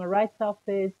UN Human Rights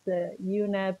Office,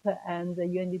 UNEP, and the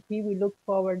UNDP. We look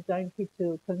forward jointly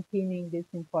to continuing this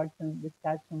important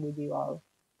discussion with you all.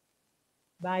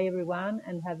 Bye, everyone,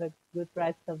 and have a good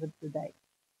rest of the day.